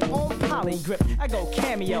like the hip on poly grip. I go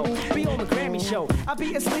cameo, be on the Grammy show. I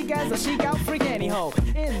be as sleek as a chic out freak anyhow.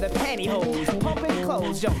 In the pantyhose, pumping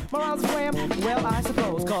clothes, yo. My rhymes flam? Well, I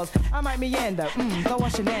suppose. Cause I might meander, throw a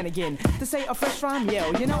shenanigan. To say a fresh rhyme,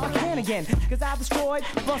 yo, you know I can again. Cause I destroyed,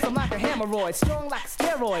 bust them like a hemorrhoid. Strong like a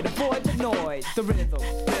steroid, avoid the noise. The rhythm.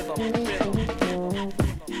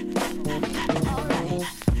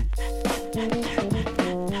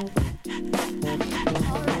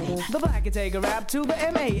 The black can take a rap to the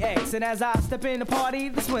MAX. And as I step in the party,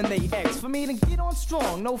 that's when they X. For me to get on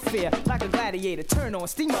strong, no fear, like a gladiator. Turn on,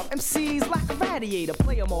 steam up, MCs like a radiator.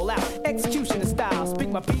 Play them all out, execution of style. Speak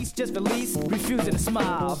my piece, just release, refusing to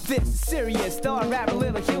smile. This is serious, though I rap a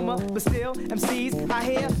little humor. But still, MCs, I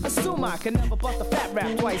hear, assume I can never bust a fat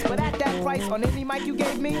rap twice. But at that price, on any mic you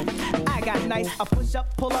gave me, I got nice. I push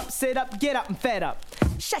up, pull up, sit up, get up and fed up.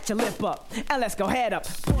 Shut your lip up, and let's go head up.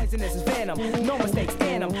 Poisonous is venom, no mistakes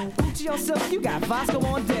in them. Gucci on silk, you got Vasco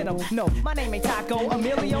on denim. No, my name ain't Taco,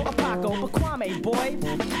 Emilio, or Paco, but Kwame, boy.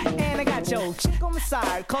 And I got your chick on the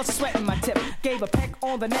side, cause she's sweating my tip. Gave a peck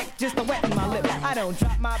on the neck, just a wet in my lip. I don't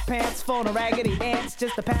drop my pants for no raggedy ants,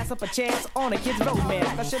 just to pass up a chance on a kid's romance.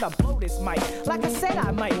 I should have blow this mic, like I said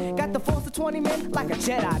I might. Got the force of 20 men, like a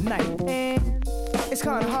Jedi Knight. And it's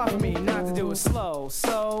kinda hard for me not to do it slow,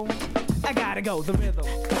 so I gotta go the rhythm.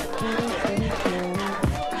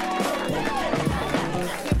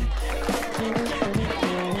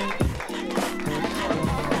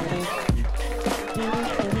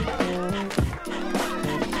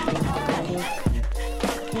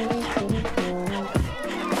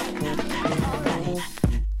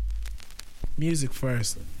 Music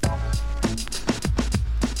first.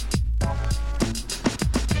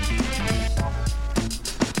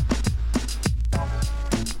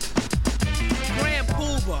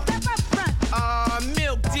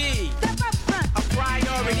 Milk D, a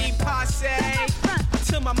priority posse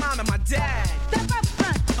to my mom and my dad.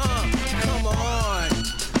 Come on.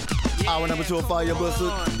 Hour number 2 of Fire Bliss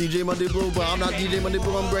with DJ Monday Blue, but I'm not DJ Monday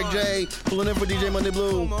Blue, I'm Greg J. Pulling in for DJ Monday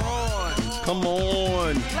Blue. Come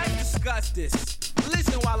on. Let's discuss this.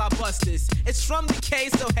 Listen while I bust this. It's from the K,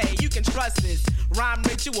 so hey, you can trust this. Rhyme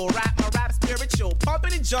ritual, rap my rap spiritual.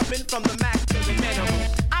 Pumping and jumping from the max to the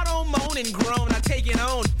minimum. I don't moan and groan, I take it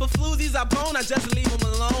on. For floozies I bone, I just leave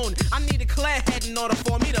them alone. I need a clear head in order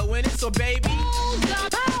for me to win it, so baby. Oh,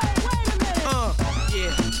 God, hey, wait a minute.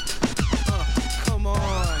 Yeah. Come on.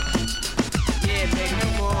 Yeah, baby,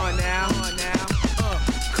 come on now.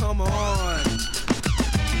 Come on.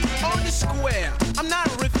 On the square, I'm not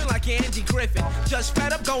riffing like Andy Griffin. Just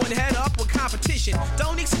fed up going head up with competition.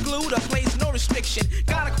 Don't exclude or place no restriction.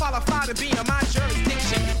 Gotta qualify to be in my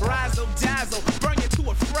jurisdiction. Razzle dazzle, burn you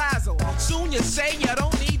to a frazzle. Soon you say you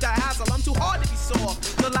don't need the hassle. I'm too hard to be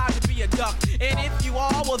soft, too loud to be a duck. And if you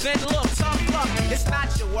are, well then look, tough luck. It's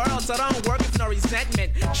not your world, so don't work with no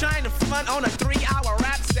resentment. Trying to front on a 3-hour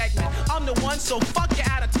rap segment. I'm the one, so fuck your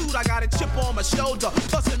attitude. I got a chip on my shoulder,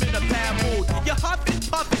 plus I'm in a bad mood. You're huffing,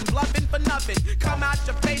 puffing, bluffing for nothing. Come out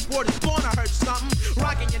your face, word is born to hurt something.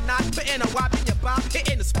 Rocking your knot, putting a whop in your bop,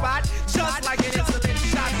 hitting the spot, just like an insulin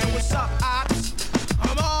shot. So what's up, ops?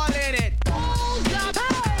 I'm all in it.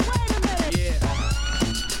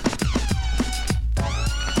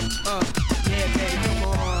 Yeah, baby, come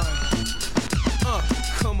on.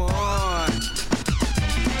 Come on.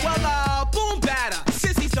 Well, boom batter.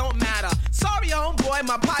 Sissies don't matter. Sorry, homeboy,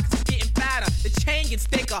 my pockets is getting fatter. The chain gets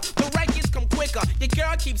thicker. The records come quicker. Your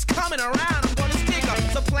girl keeps coming around. I'm gonna stick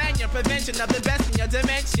her. So plan your prevention of the best in your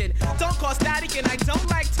dimension. Don't cause static and I don't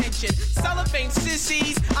like tension. Cellophane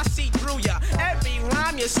sissies, I see through ya. Every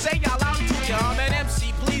rhyme you say, I'll outdo ya. I'm an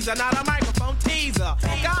MC pleaser, not a microphone teaser.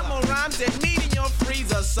 Got more rhymes than meat in your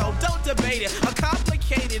freezer, so don't debate it. A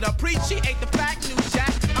complicated, appreciate the fact, new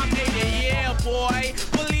jack. I made it, yeah, boy.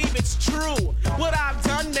 Believe it's true. What I've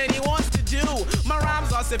done, many wants to do. My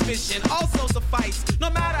rhymes are sufficient, also suffice. No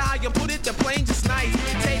matter how you put it, the plain just nice.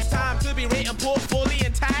 Takes time to be written, pulled fully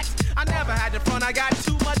intact. I never had the front, I got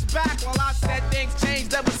too much back. While I said things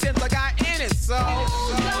changed ever since I got in it, so.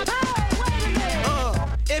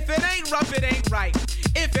 If it ain't rough, it ain't right.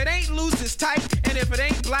 If it ain't loose, it's tight. And if it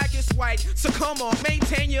ain't black, it's white. So come on,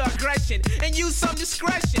 maintain your aggression and use some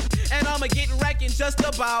discretion. And I'ma get wrecked in just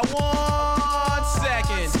about 1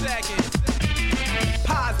 second.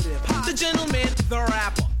 Positive, the gentleman, the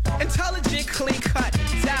rapper. Intelligent, clean cut,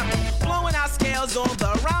 zapper. Blowing out scales on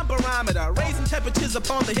the rhyme barometer. Raising temperatures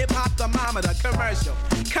upon the hip-hop thermometer. Commercial,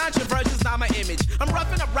 controversial's not my image. I'm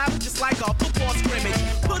roughing up rappers just like a football scrimmage.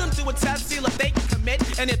 Put them through a test, see if they can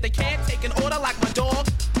commit. And if they can't, take an order like my dog.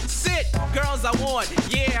 Sit, girls I want,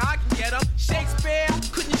 yeah, I can get them. Shakespeare,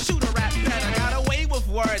 couldn't shoot a rap better. Got away with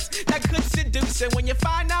words that could seduce. And when you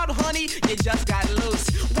find out, honey, you just got loose.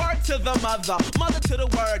 Word to the mother to the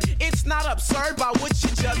word. It's not absurd by what you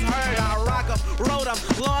just heard. I rock 'em, wrote 'em,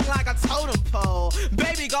 long like a totem pole.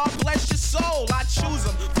 Baby, God bless your soul. I choose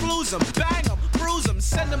 'em, flues 'em, bang 'em, bruise 'em,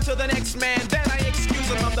 send 'em to the next man. Then I excuse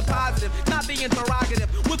 'em. I'm the positive, not the interrogative.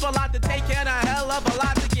 With a lot to take and a hell of a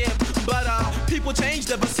lot to give. But people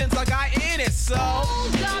changed ever since I got in it, so.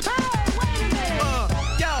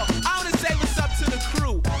 Yo, I wanna say what's up to the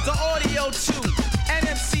crew, the audio too,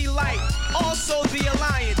 NMC Light, also the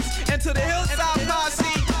Alliance, and to the Hillside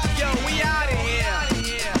Posse. Yo, we out of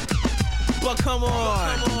here. But come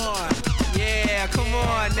on, yeah, come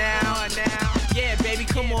on now, yeah, baby,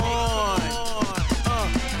 come on, come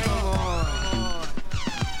on,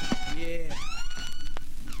 yeah.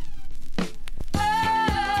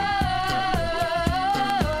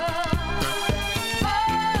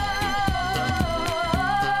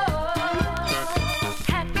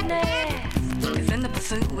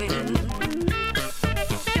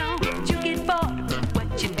 Don't you get bored with what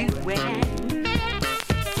you're doing?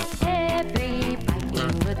 Every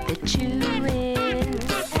biting with the chewing,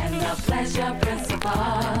 and the pleasure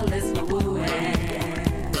principle is the wooing.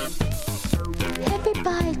 Every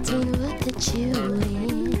biting with the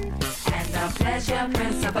chewing, and the pleasure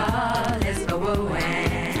principle is the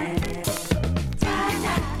wooing. Da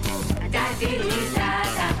da da dee da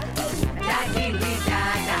da da dee da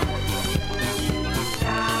da.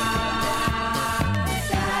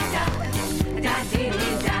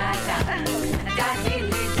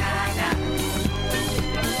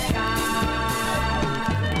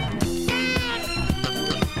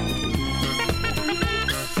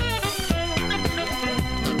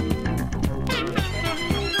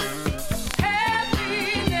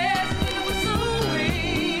 Happiness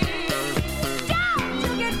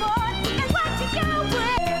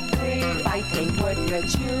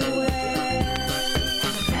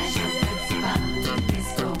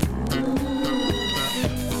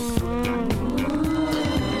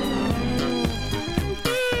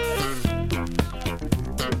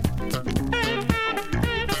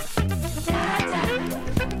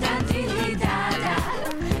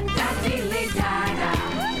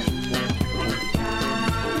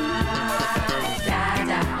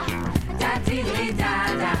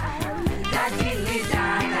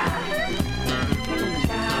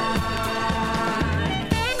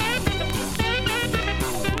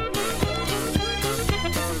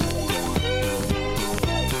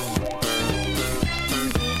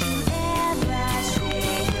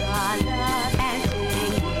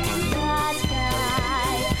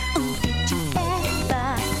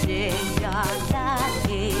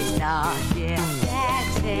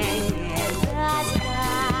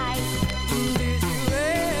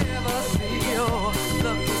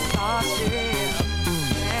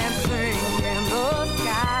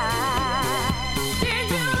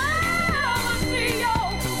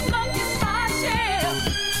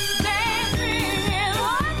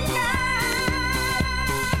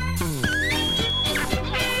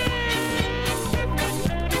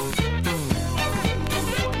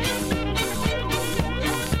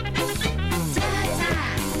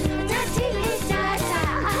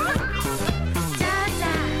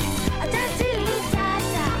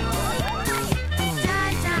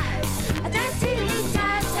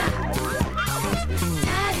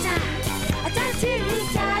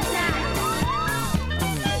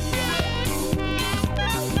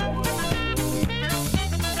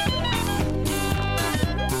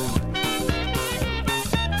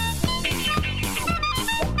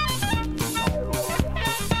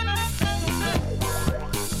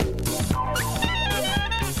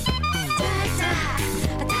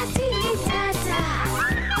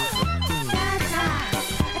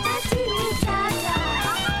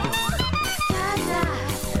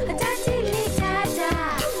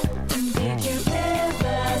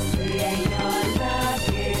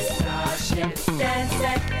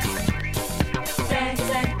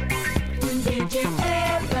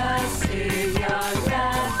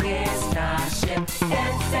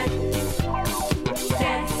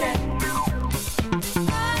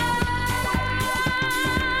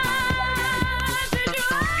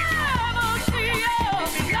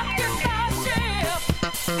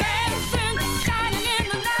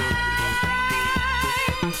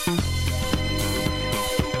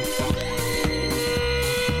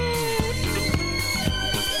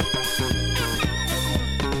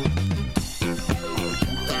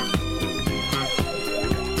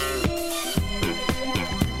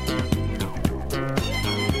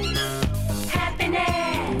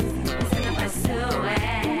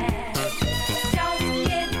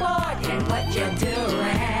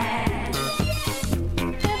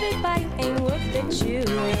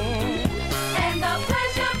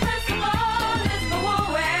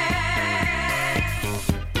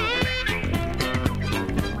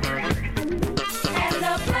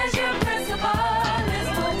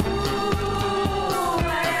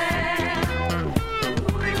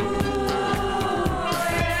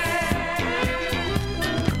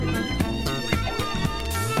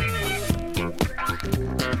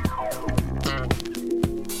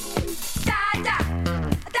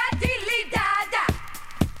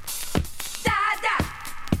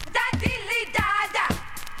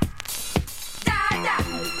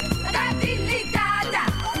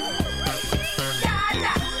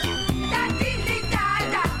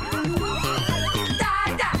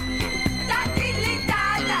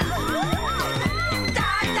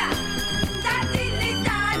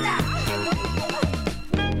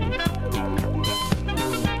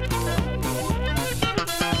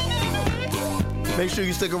Make sure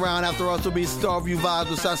you stick around. After us will be Starview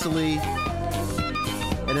Vibes with Cecily.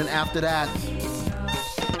 And then after that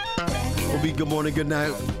will be Good Morning, Good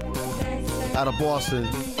Night out of Boston.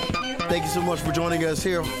 Thank you so much for joining us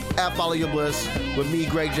here at Follow Your Bliss with me,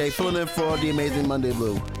 Greg J, filling in for the amazing Monday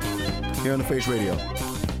Blue here on The Face Radio.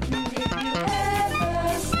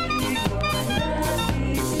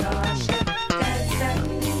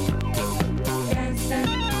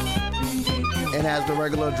 And as the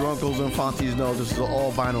regular drunkles and Fonties know, this is an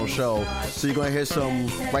all vinyl show. So you're going to hear some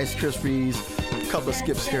Rice Krispies, a couple of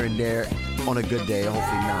skips here and there on a good day.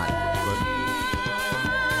 Hopefully not.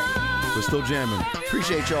 But we're still jamming.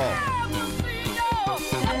 Appreciate y'all.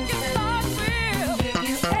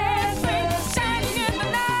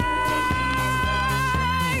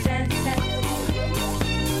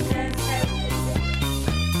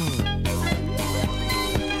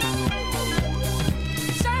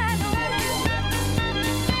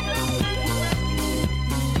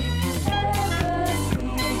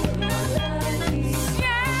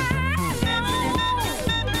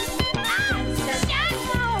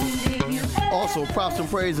 Also, props and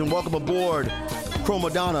praise and welcome aboard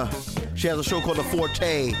Chromadonna. She has a show called The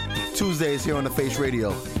Forte, Tuesdays here on The Face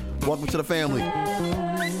Radio. Welcome to the family.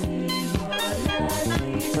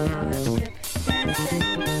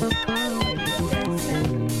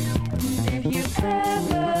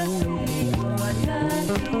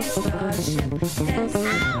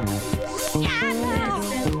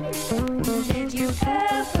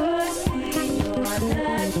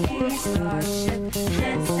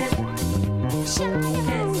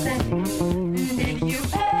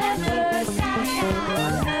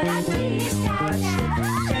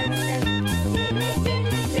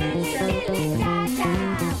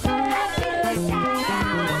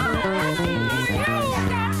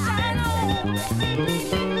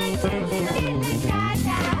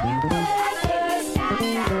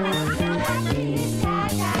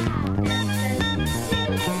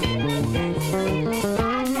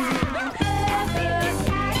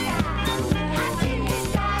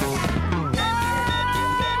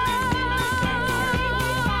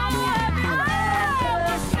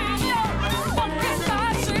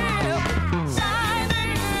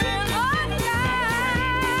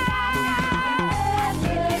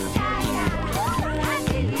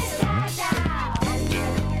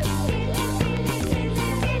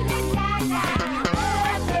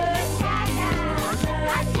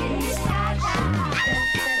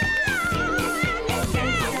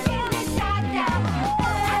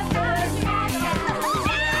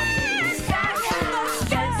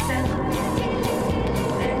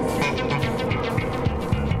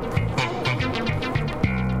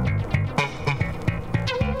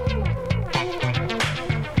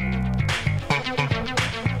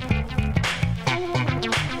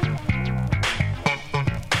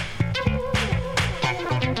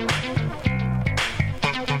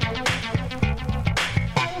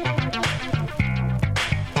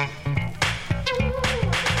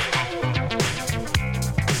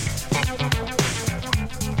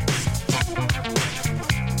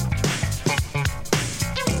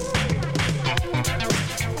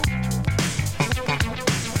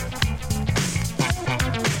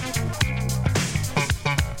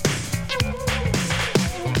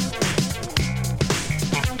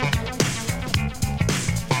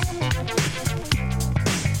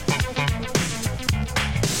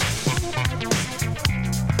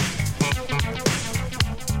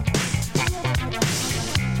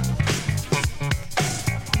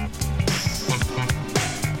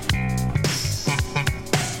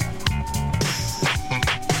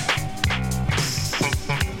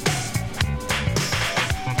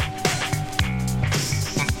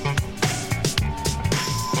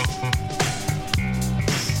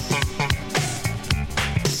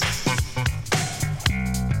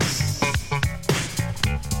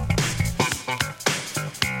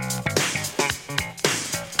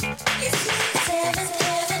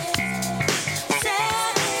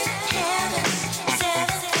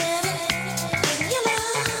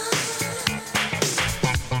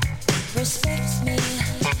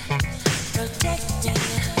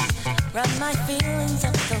 my feelings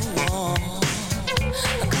up the wall.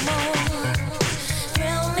 Come on,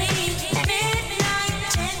 thrill me, midnight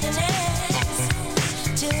tenderness,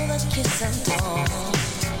 till the kiss of dawn.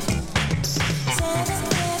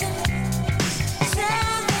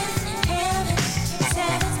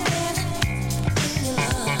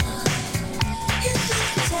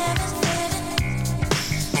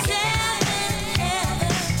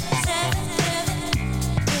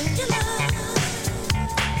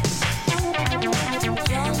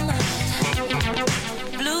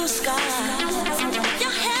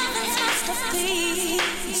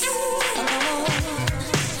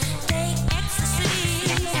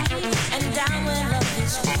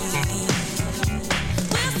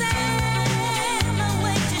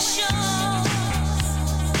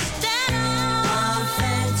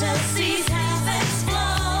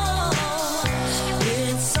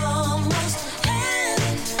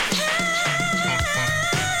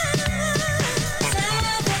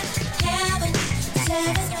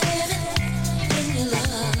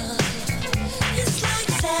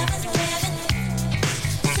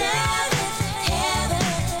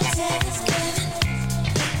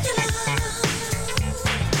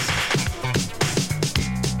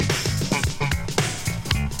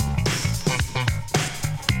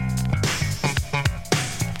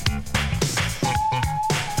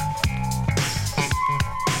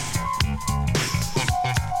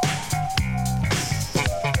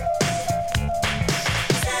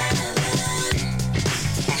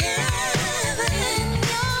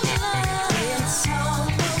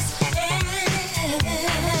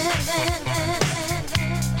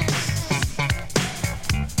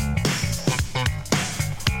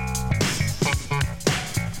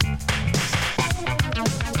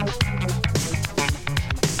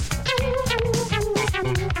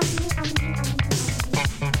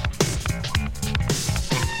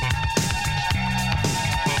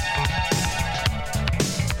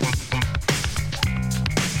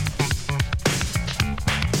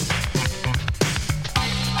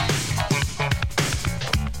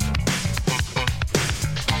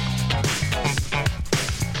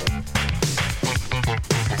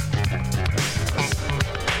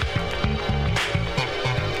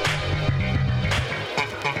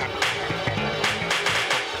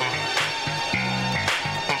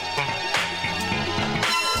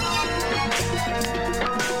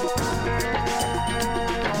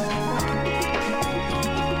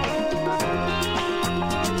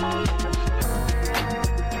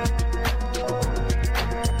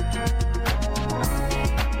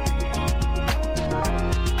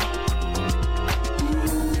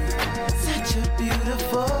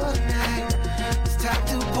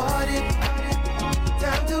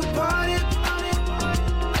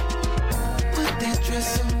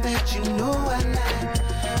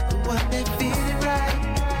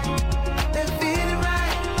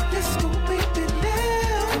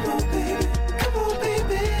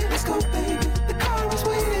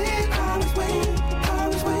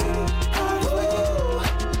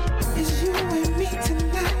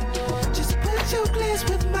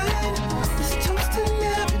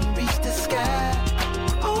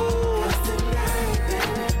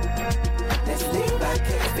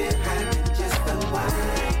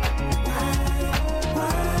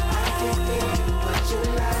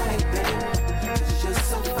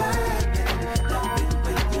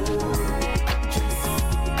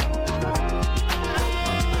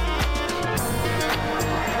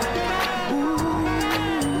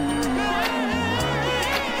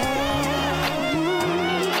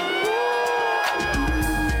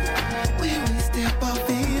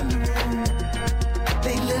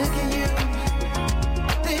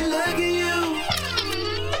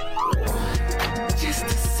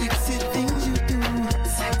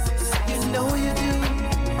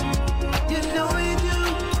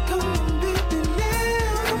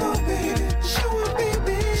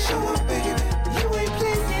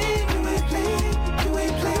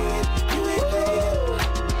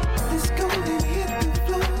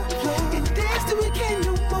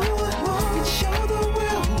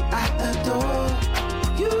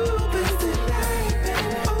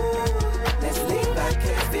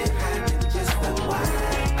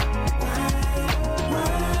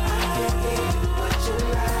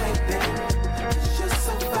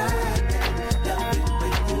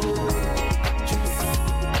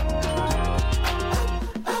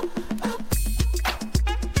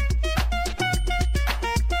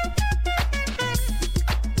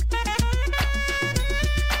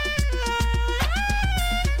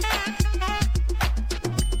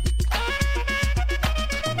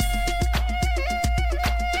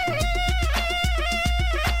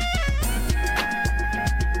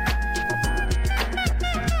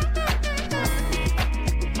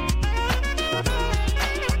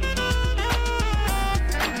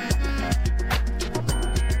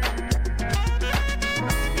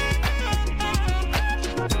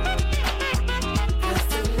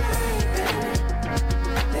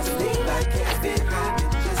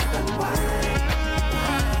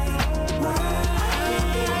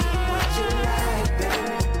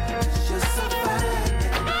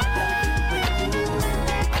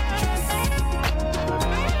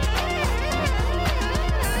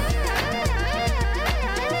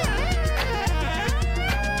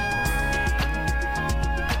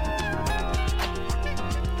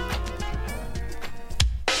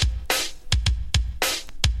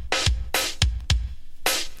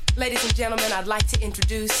 gentlemen, I'd like to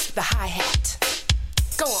introduce the hi-hat.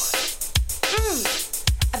 Go on.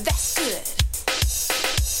 That's good.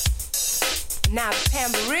 Now the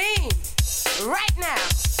tambourine. Right now.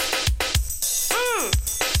 Whew.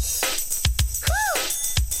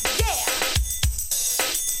 Yeah.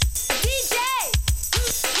 DJ.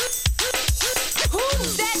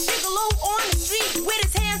 Who's that gigolo on the street with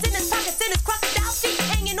his hands in his pockets and his crocodile feet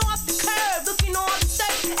hanging off the curb, looking all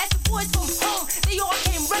absurd? As the boys from home, they all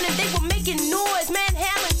came running. They were making noise,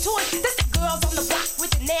 manhandling toys. That's the girls on the block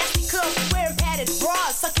with the nasty curls, wearing padded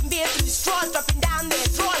bras, sucking beer through the straws, dropping down their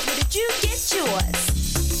drawers. Where did you get yours?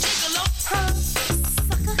 Gigolo, huh?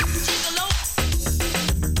 Sucker, gigolo.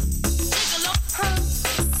 Gigolo, huh?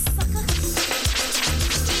 Sucker.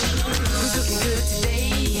 Gigolo. Who's looking good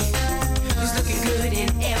today? Who's looking good in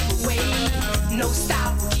every way? No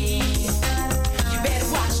style rookie. You better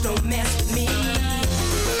watch, don't mess with me.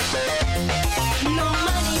 No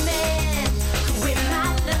money man could win my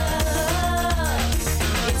love.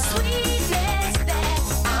 It's sweetness that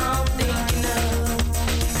I'm thinking of.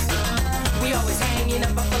 We always hang in a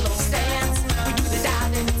buffalo stance. We do the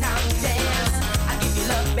dial every time we dance. I give you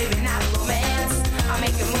love, baby, not romance. I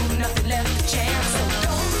make a move, nothing left to chance. So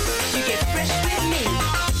don't you get fresh with me.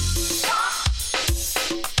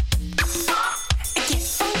 Get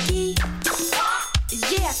funky.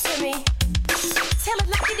 Yeah, Timmy. Tell it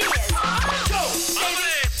like it is. Go,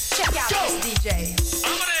 baby. Check out this DJ.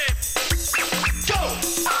 Go.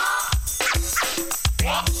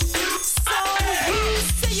 So you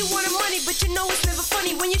say you wanted money, but you know it's never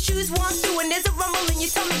funny when your shoes walk through and there's a rumble in your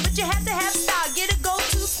tummy. But you have to have style, get a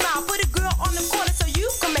go-to smile, put a girl on the corner so you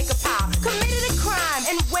can make a pile. Committed a crime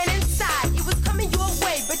and went inside. It was coming your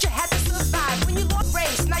way, but you had to survive. When you lost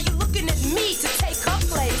race, now you're looking at me to take her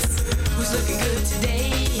place. Who's looking good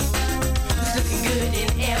today? Who's looking good in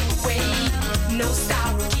every way? No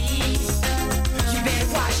style rookie. You better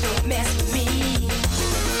watch, don't mess with me.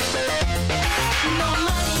 No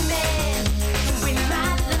money man can win my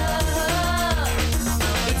love.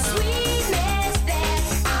 It's sweetness that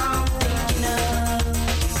I'm thinking of.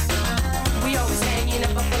 We always hang in a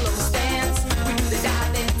buffalo stance. We do the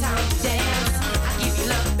dive every time we dance. I give you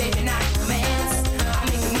love, baby, not romance. I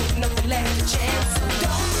make a move, nothing left to chance. So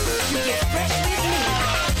don't you get fresh with me.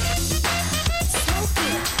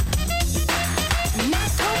 Smoking, not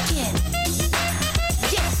coking.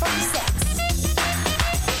 Yeah, funky sex.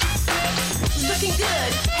 Looking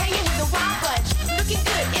good, hanging with a wild bunch. Looking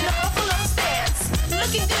good in a buffalo stance.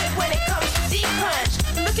 Looking good when it comes to deep crunch.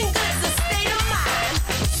 Looking good is a state of mind.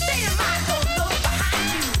 State of mind, don't look behind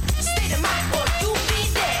you. State of mind or you'll be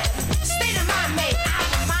dead. State of mind, may I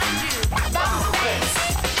remind you about the bass.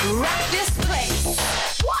 Rock this place.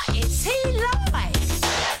 What is he like?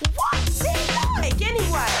 What's he like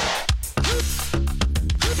anyway?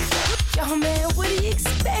 Yo man, what do you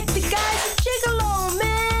expect? The guy's a gigolo,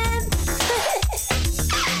 man.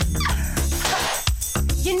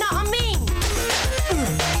 You know what I mean?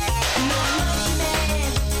 No money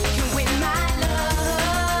man can win my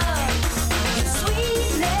love. It's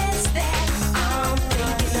sweetness that I'm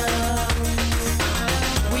thinking of.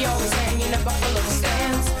 We always hang in a buffalo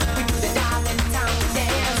stance. We do the dive every time we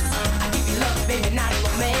dance. I give you love, baby, not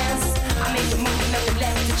romance. I make a move, nothing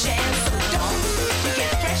left to chance. So don't you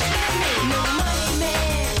get fresh with me. No money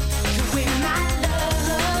man can win my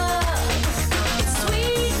love. It's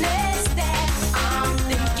sweetness that I'm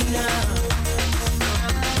thinking of.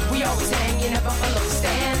 We always hang in a buffalo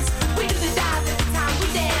stance. We do the dive every time we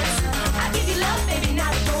dance. I give you love, baby,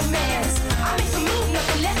 not romance. I make a move,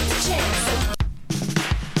 nothing left to chance. So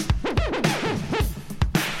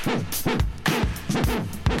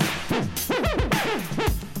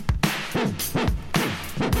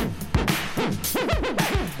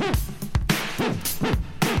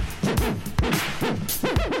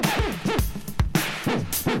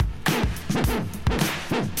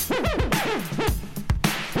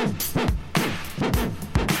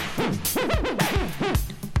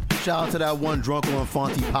Shout out to that one drunk on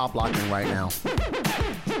Fonty pop locking right now.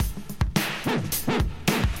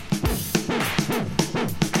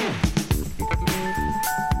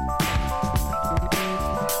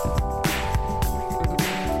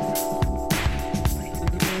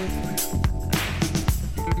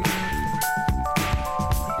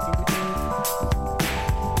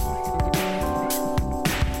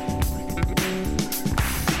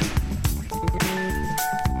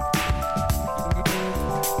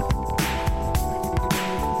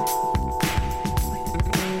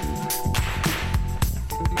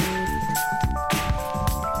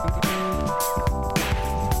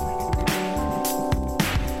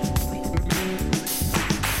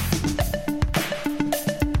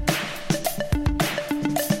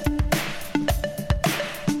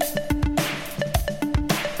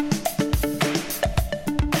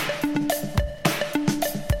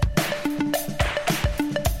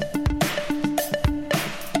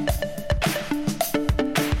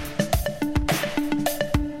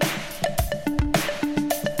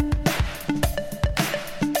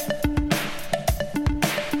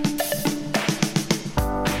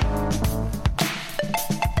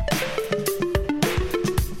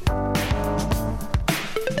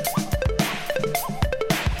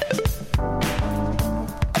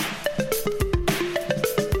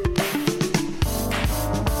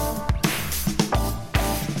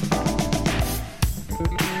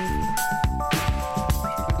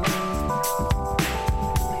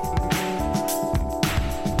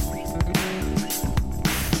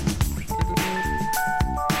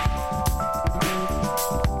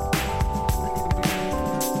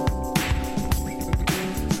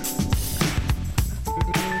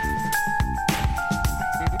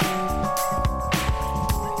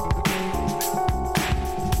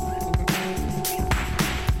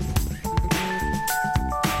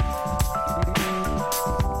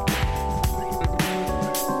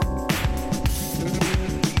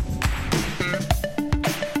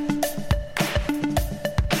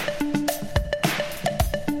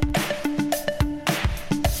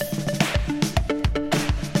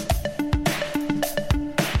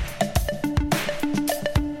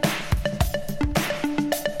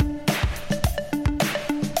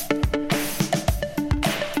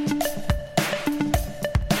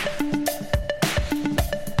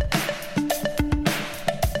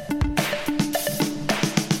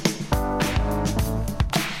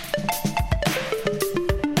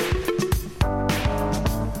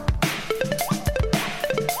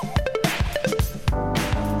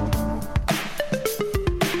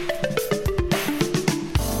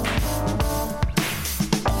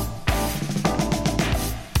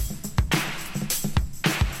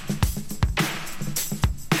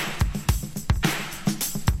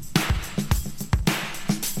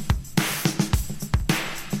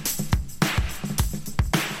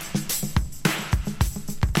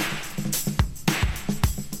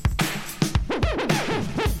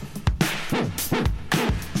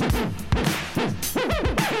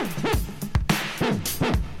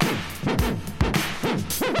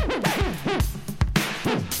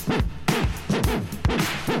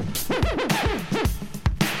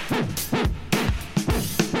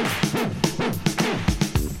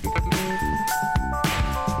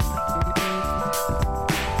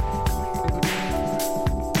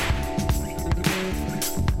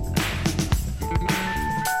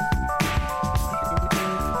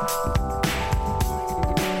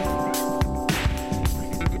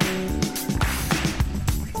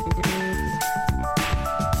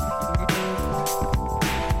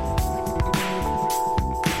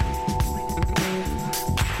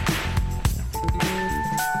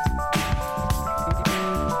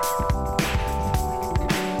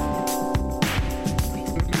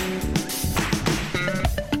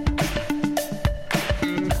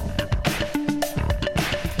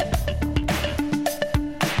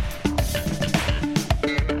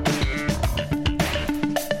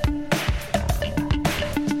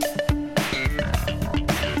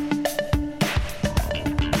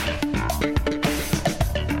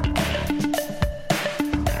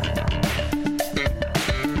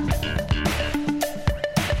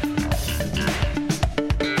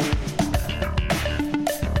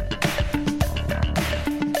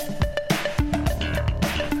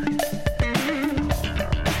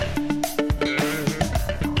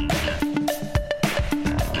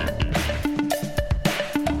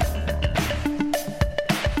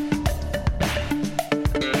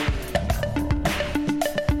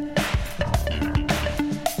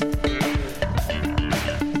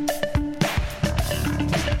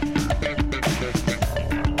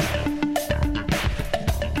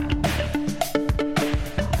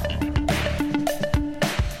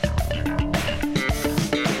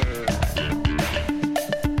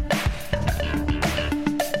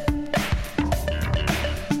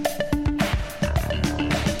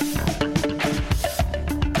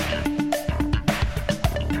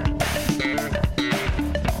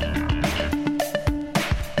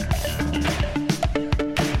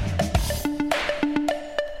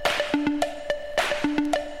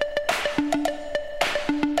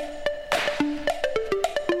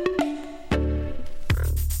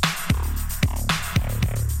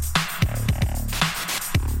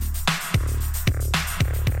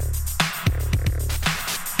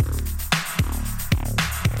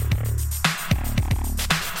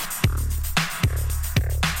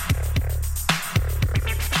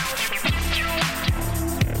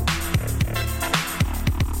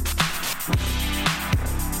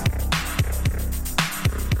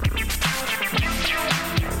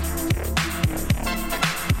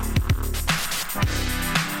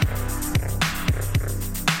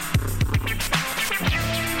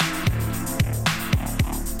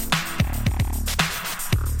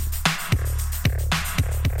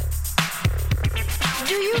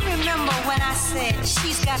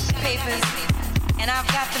 papers, and I've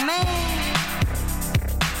got the man.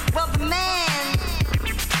 Well, the man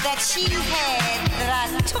that she had that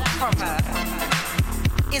I took from her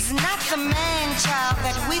is not the man, child,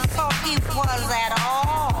 that we thought he was at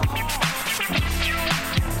all.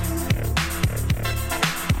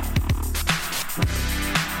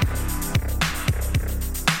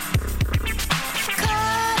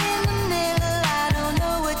 Caught in the middle, I don't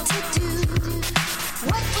know what to do.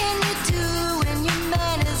 What can you do when your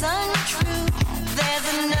man is untrue? There's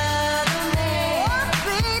another man, oh,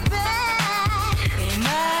 baby, in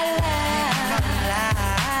my life.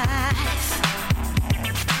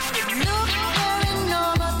 Look very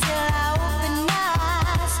normal till I open my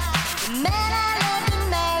eyes. The man I loved and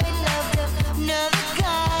married loved another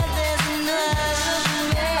guy. There's another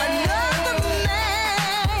man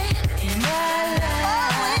in my life.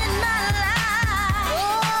 Oh, in my life.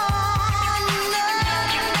 Oh, another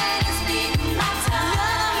man is beating my time.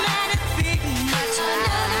 Another man is beating my time.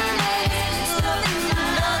 Another man is loving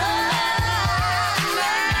another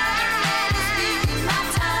man is beating my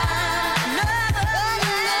time. Another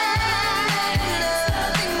man is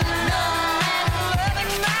loving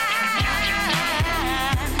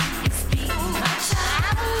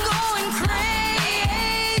I'm going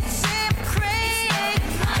crazy,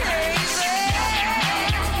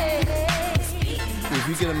 If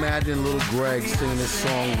you can imagine little Greg singing this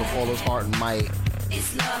song with all his heart and might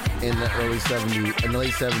in the early 70s, in the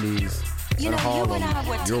late 70s You in know, you Harlem, and I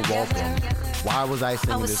were you're together. welcome. Why was I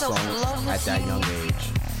singing was this so song in love with at that you. young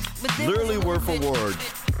age? But there Literally was a word for little bit word.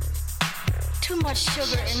 too much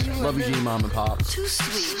sugar and you were Love you, a little G, Mom and Pops. too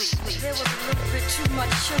sweet. There was a little bit too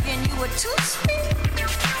much sugar and you were too sweet.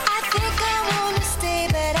 I think I wanna stay,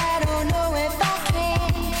 but I don't know if I can.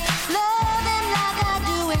 Love him like I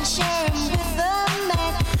do and share him with the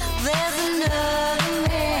man. There's another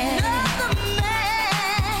man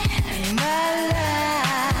in my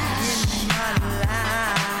life.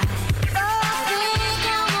 Oh, I think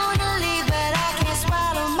I wanna leave, but I can't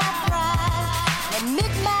swallow my pride.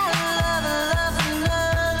 Admit my love loves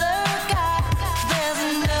another guy. There's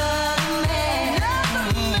another man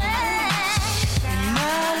in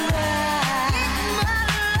my life.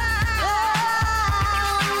 Oh,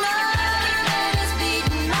 another man is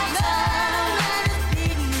beating my time.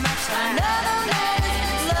 Another man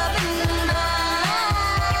is loving another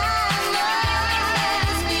man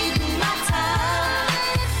is beating my time.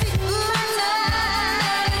 Another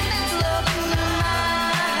man is loving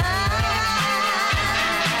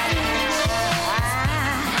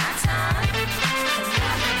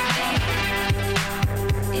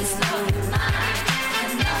It's loving mine.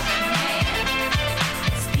 Another man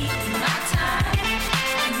is beating my time.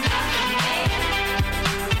 Another man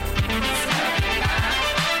is loving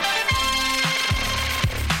mine.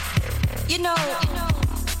 You know,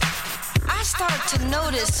 I started to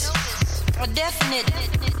notice a definite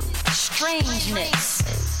strangeness.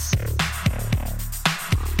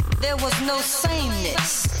 There was no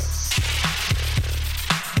sameness.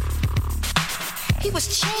 He was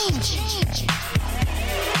changing.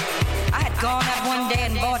 I had gone out one day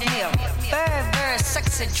and bought me a very, very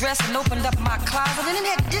sexy dress and opened up my closet and it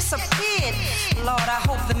had disappeared. Lord, I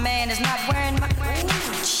hope the man is not wearing my...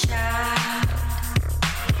 Ooh, child.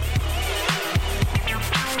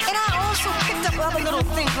 And I also picked up other little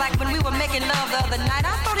things like when we were making love the other night.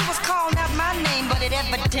 I thought he was calling out my name, but it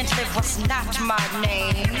evidently was not my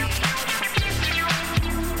name.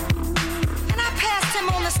 And I passed him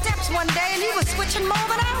on the steps one day and he was switching more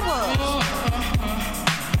than I was.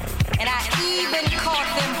 And I even caught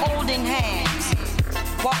them holding hands,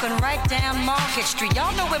 walking right down Market Street.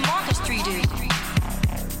 Y'all know where Market Street is.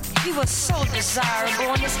 He was so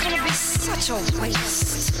desirable and it's gonna be such a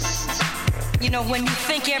waste. You know, when you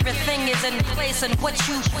think everything is in place and what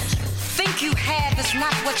you think you have is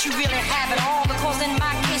not what you really have at all. Because in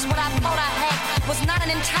my case, what I thought I had was not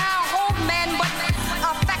an entire whole man, but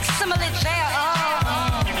a facsimile thereof.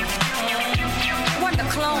 Wasn't a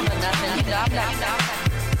clone or nothing, you know, I'm not.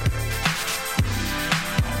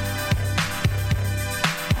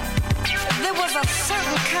 There was a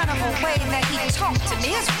certain kind of a way that he talked to me.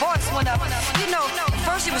 His voice went up. You know,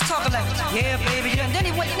 first he was talking like, yeah, baby, and then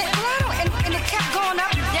he went, and it kept going up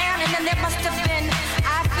and down, and then there must have been,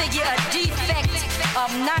 I figure, a defect of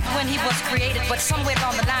not when he was created, but somewhere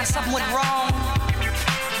along the line, something went wrong.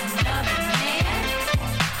 Another man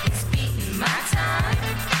is beating my time.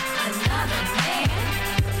 Another man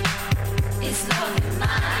is loving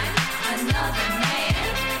mine. Another man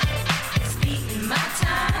is beating my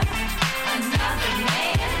time. Another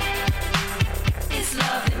man is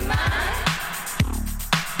loving mine.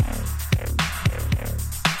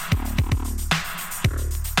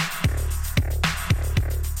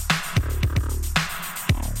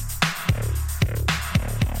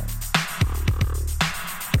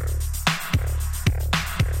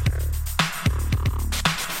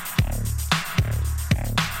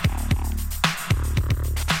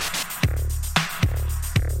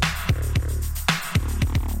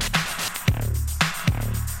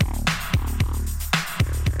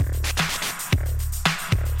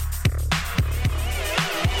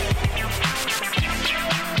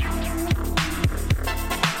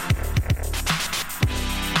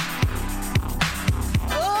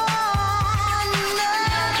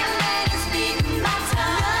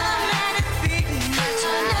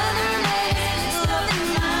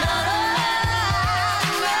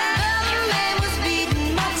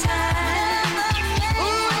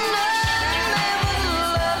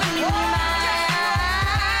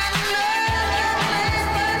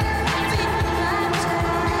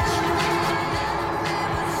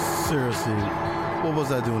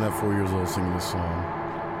 doing at 4 years old singing this song.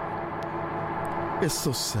 It's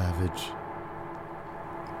so savage.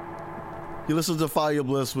 You listen to Follow Your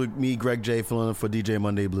Bliss with me, Greg J, filling in for DJ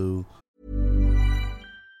Monday Blue.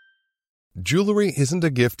 Jewelry isn't a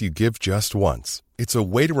gift you give just once. It's a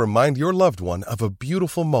way to remind your loved one of a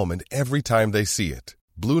beautiful moment every time they see it.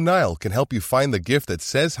 Blue Nile can help you find the gift that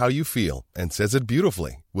says how you feel and says it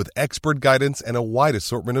beautifully, with expert guidance and a wide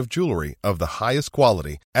assortment of jewelry of the highest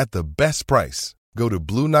quality at the best price. Go to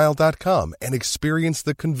BlueNile.com and experience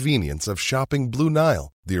the convenience of shopping Blue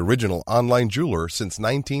Nile, the original online jeweler since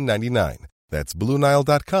 1999. That's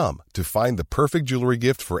BlueNile.com to find the perfect jewelry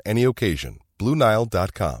gift for any occasion.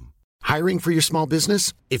 BlueNile.com. Hiring for your small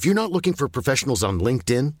business? If you're not looking for professionals on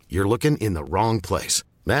LinkedIn, you're looking in the wrong place.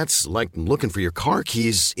 That's like looking for your car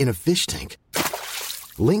keys in a fish tank.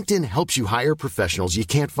 LinkedIn helps you hire professionals you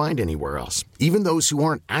can't find anywhere else, even those who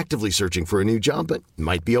aren't actively searching for a new job but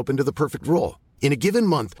might be open to the perfect role. In a given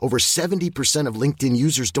month, over 70% of LinkedIn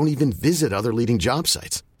users don't even visit other leading job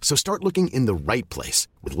sites. So start looking in the right place.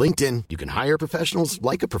 With LinkedIn, you can hire professionals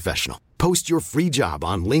like a professional. Post your free job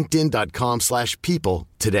on linkedin.com/people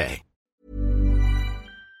today.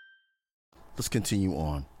 Let's continue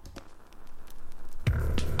on.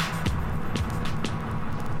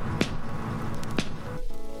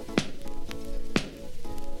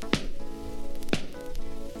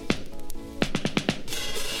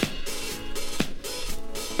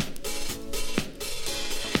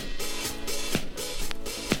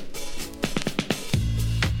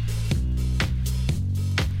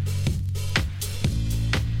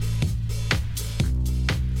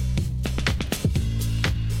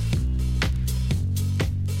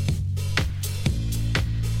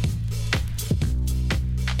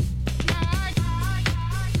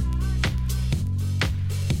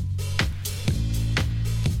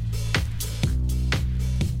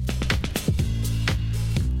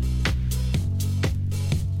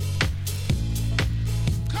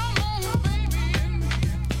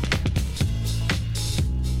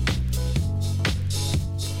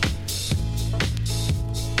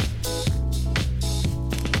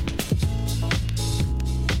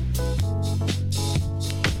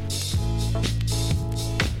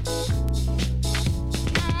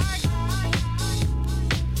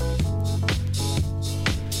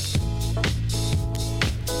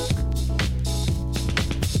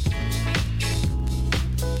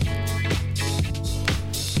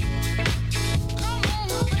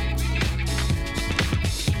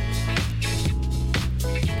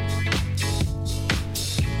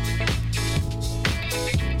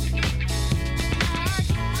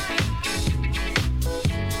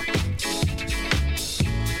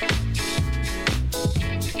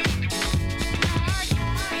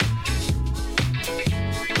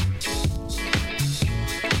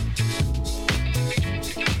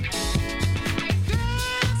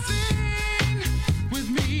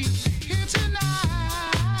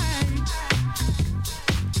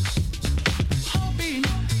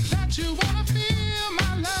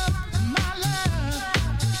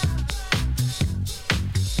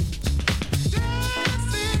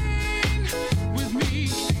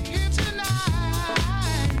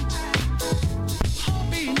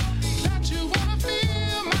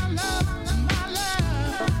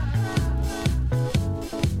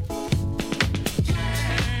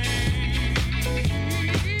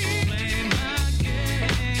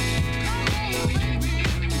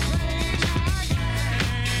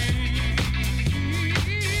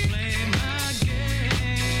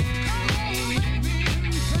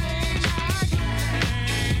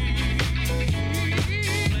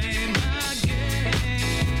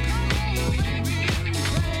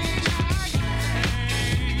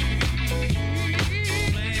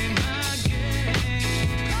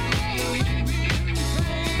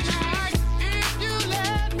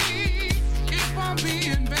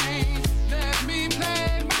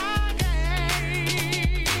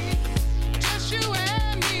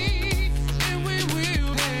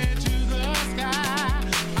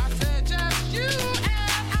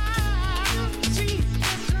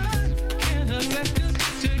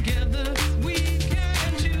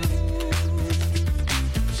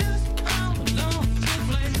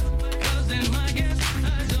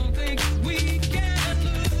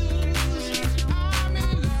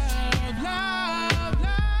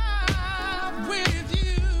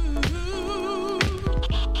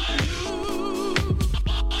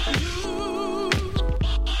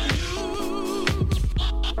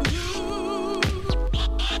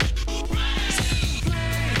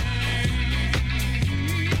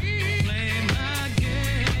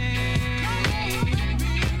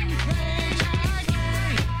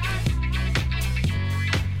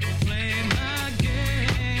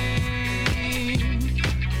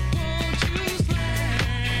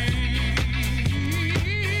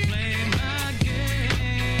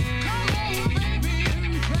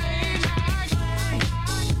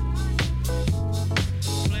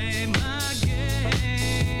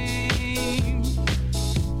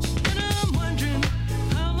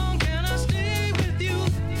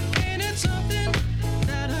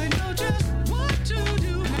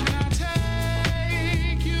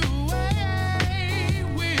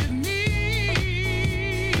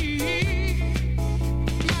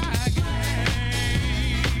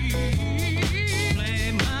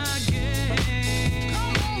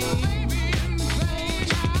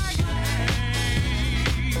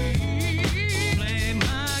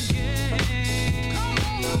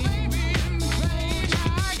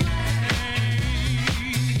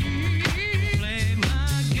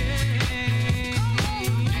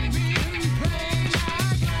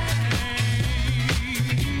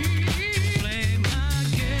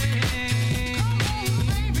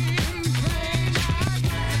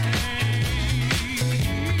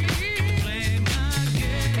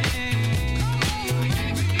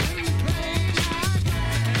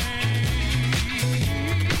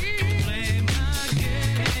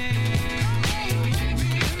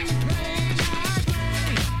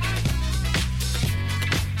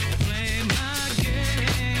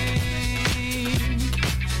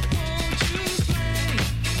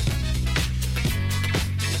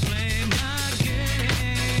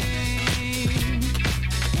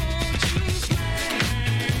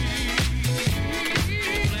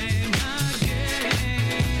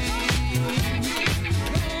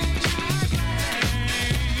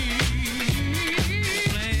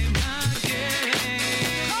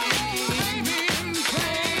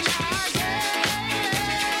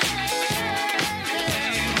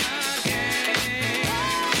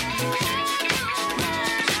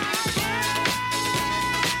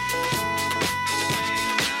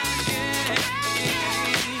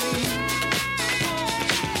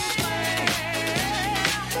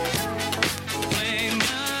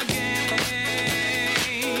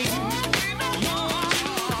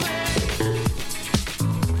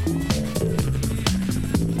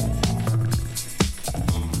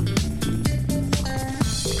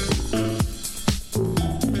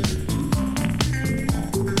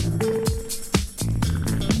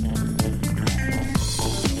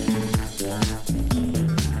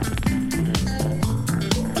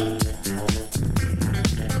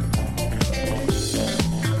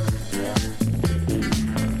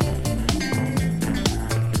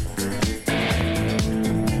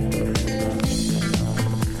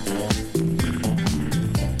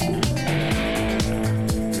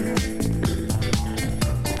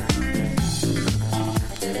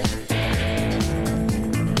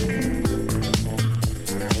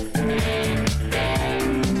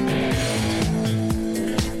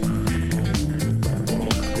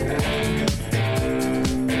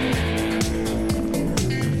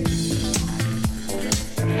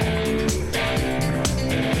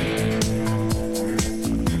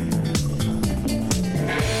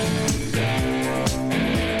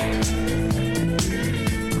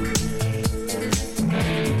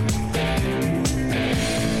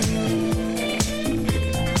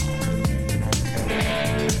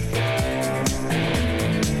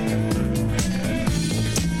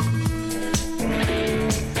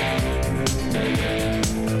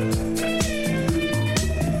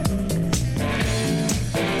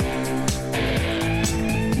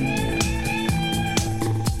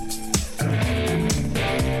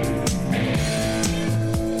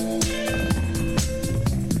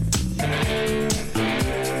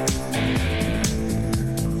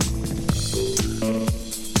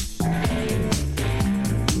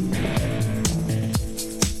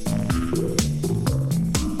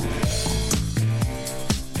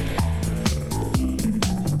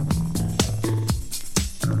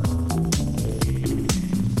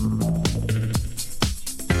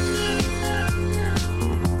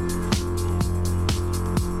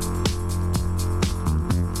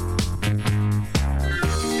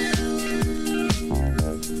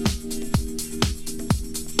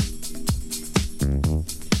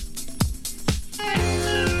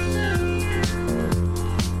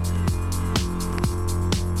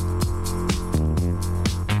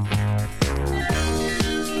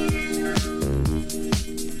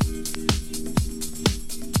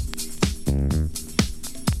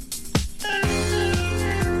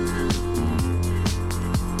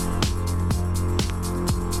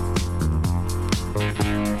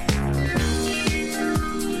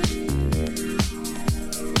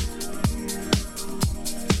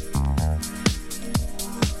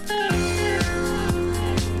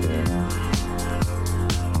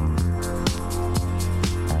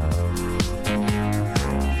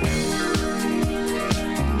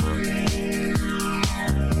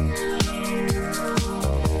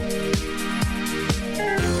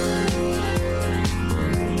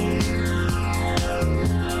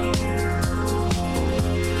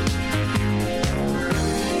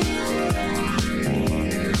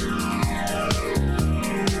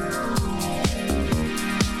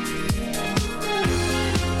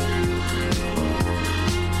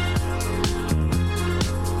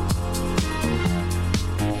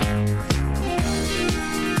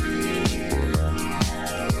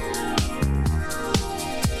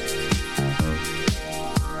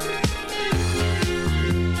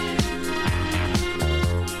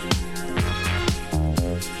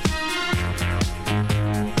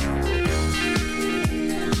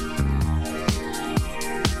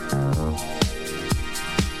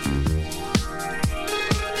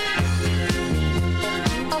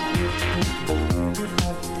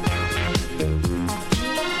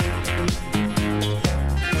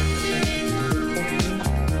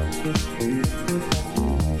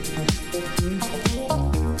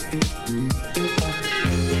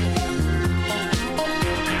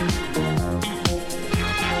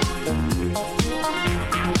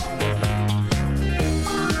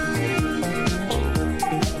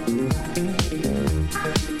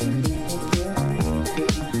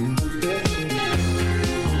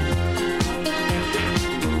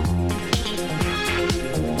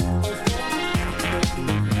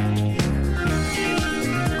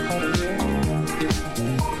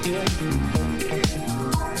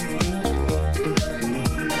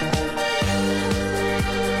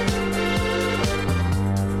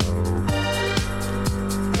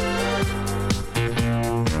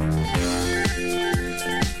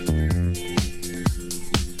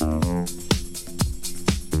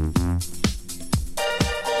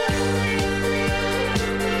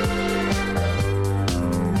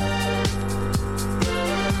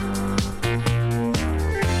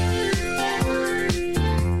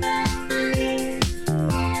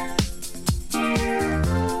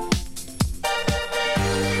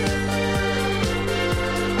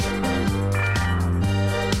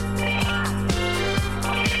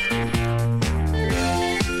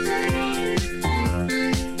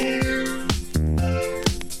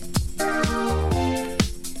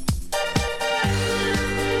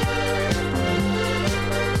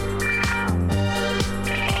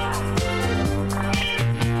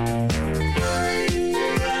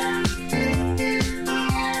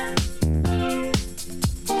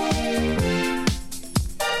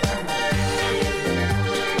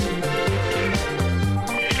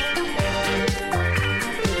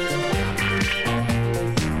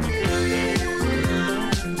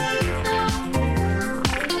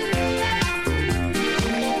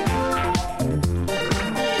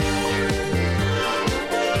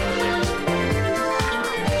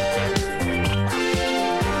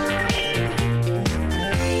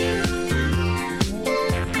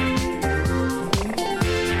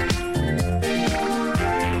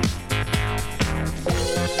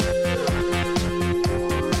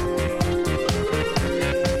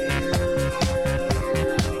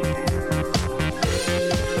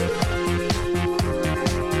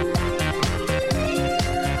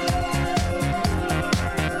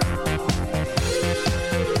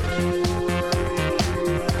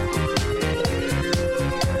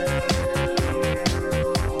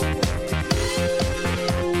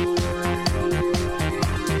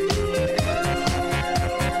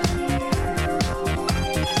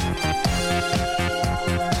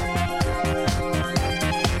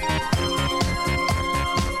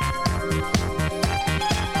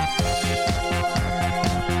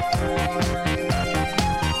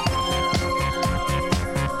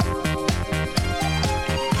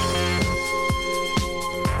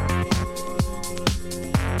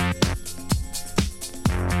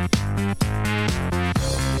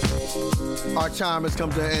 Our time has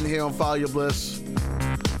come to an end here on Follow Your Bliss.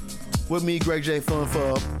 With me, Greg J. filling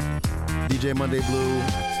for DJ Monday Blue.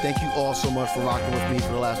 Thank you all so much for rocking with me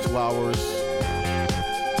for the last 2 hours.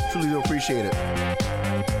 Truly do appreciate it.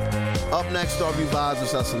 Up next, Starview Vibes with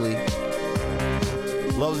Cecily.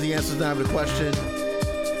 Loves the answers down to the question.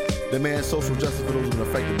 Demands social justice for those who've been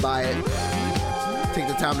affected by it. Take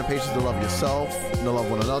the time and patience to love yourself and to love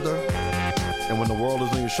one another. And when the world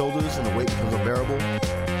is on your shoulders and the weight becomes unbearable,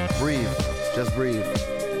 breathe. Just breathe.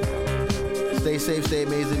 Stay safe, stay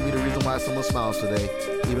amazing. Be the reason why someone smiles today,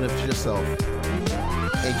 even if it's yourself.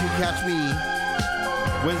 And you catch me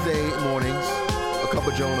Wednesday mornings, a cup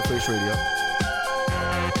of Joe on the Face Radio.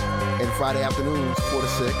 And Friday afternoons, 4 to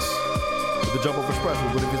 6, with the Jump Up Express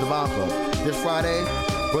with Woody V's Vibe Club. This Friday,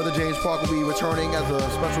 Brother James Park will be returning as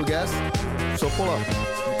a special guest. So pull up.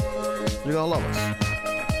 You're gonna love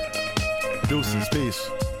us. Deuces, peace.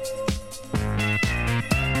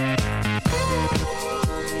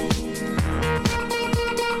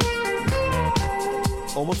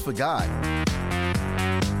 Almost forgot.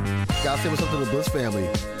 Gotta say what's up to the Bliss family.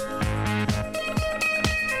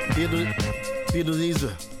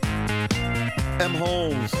 Indonesia. M.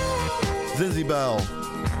 Holmes. Zinzi Bell.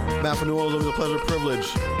 Matt from New Orleans, always a pleasure,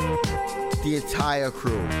 privilege. The entire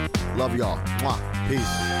crew. Love y'all. Mwah.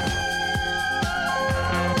 Peace.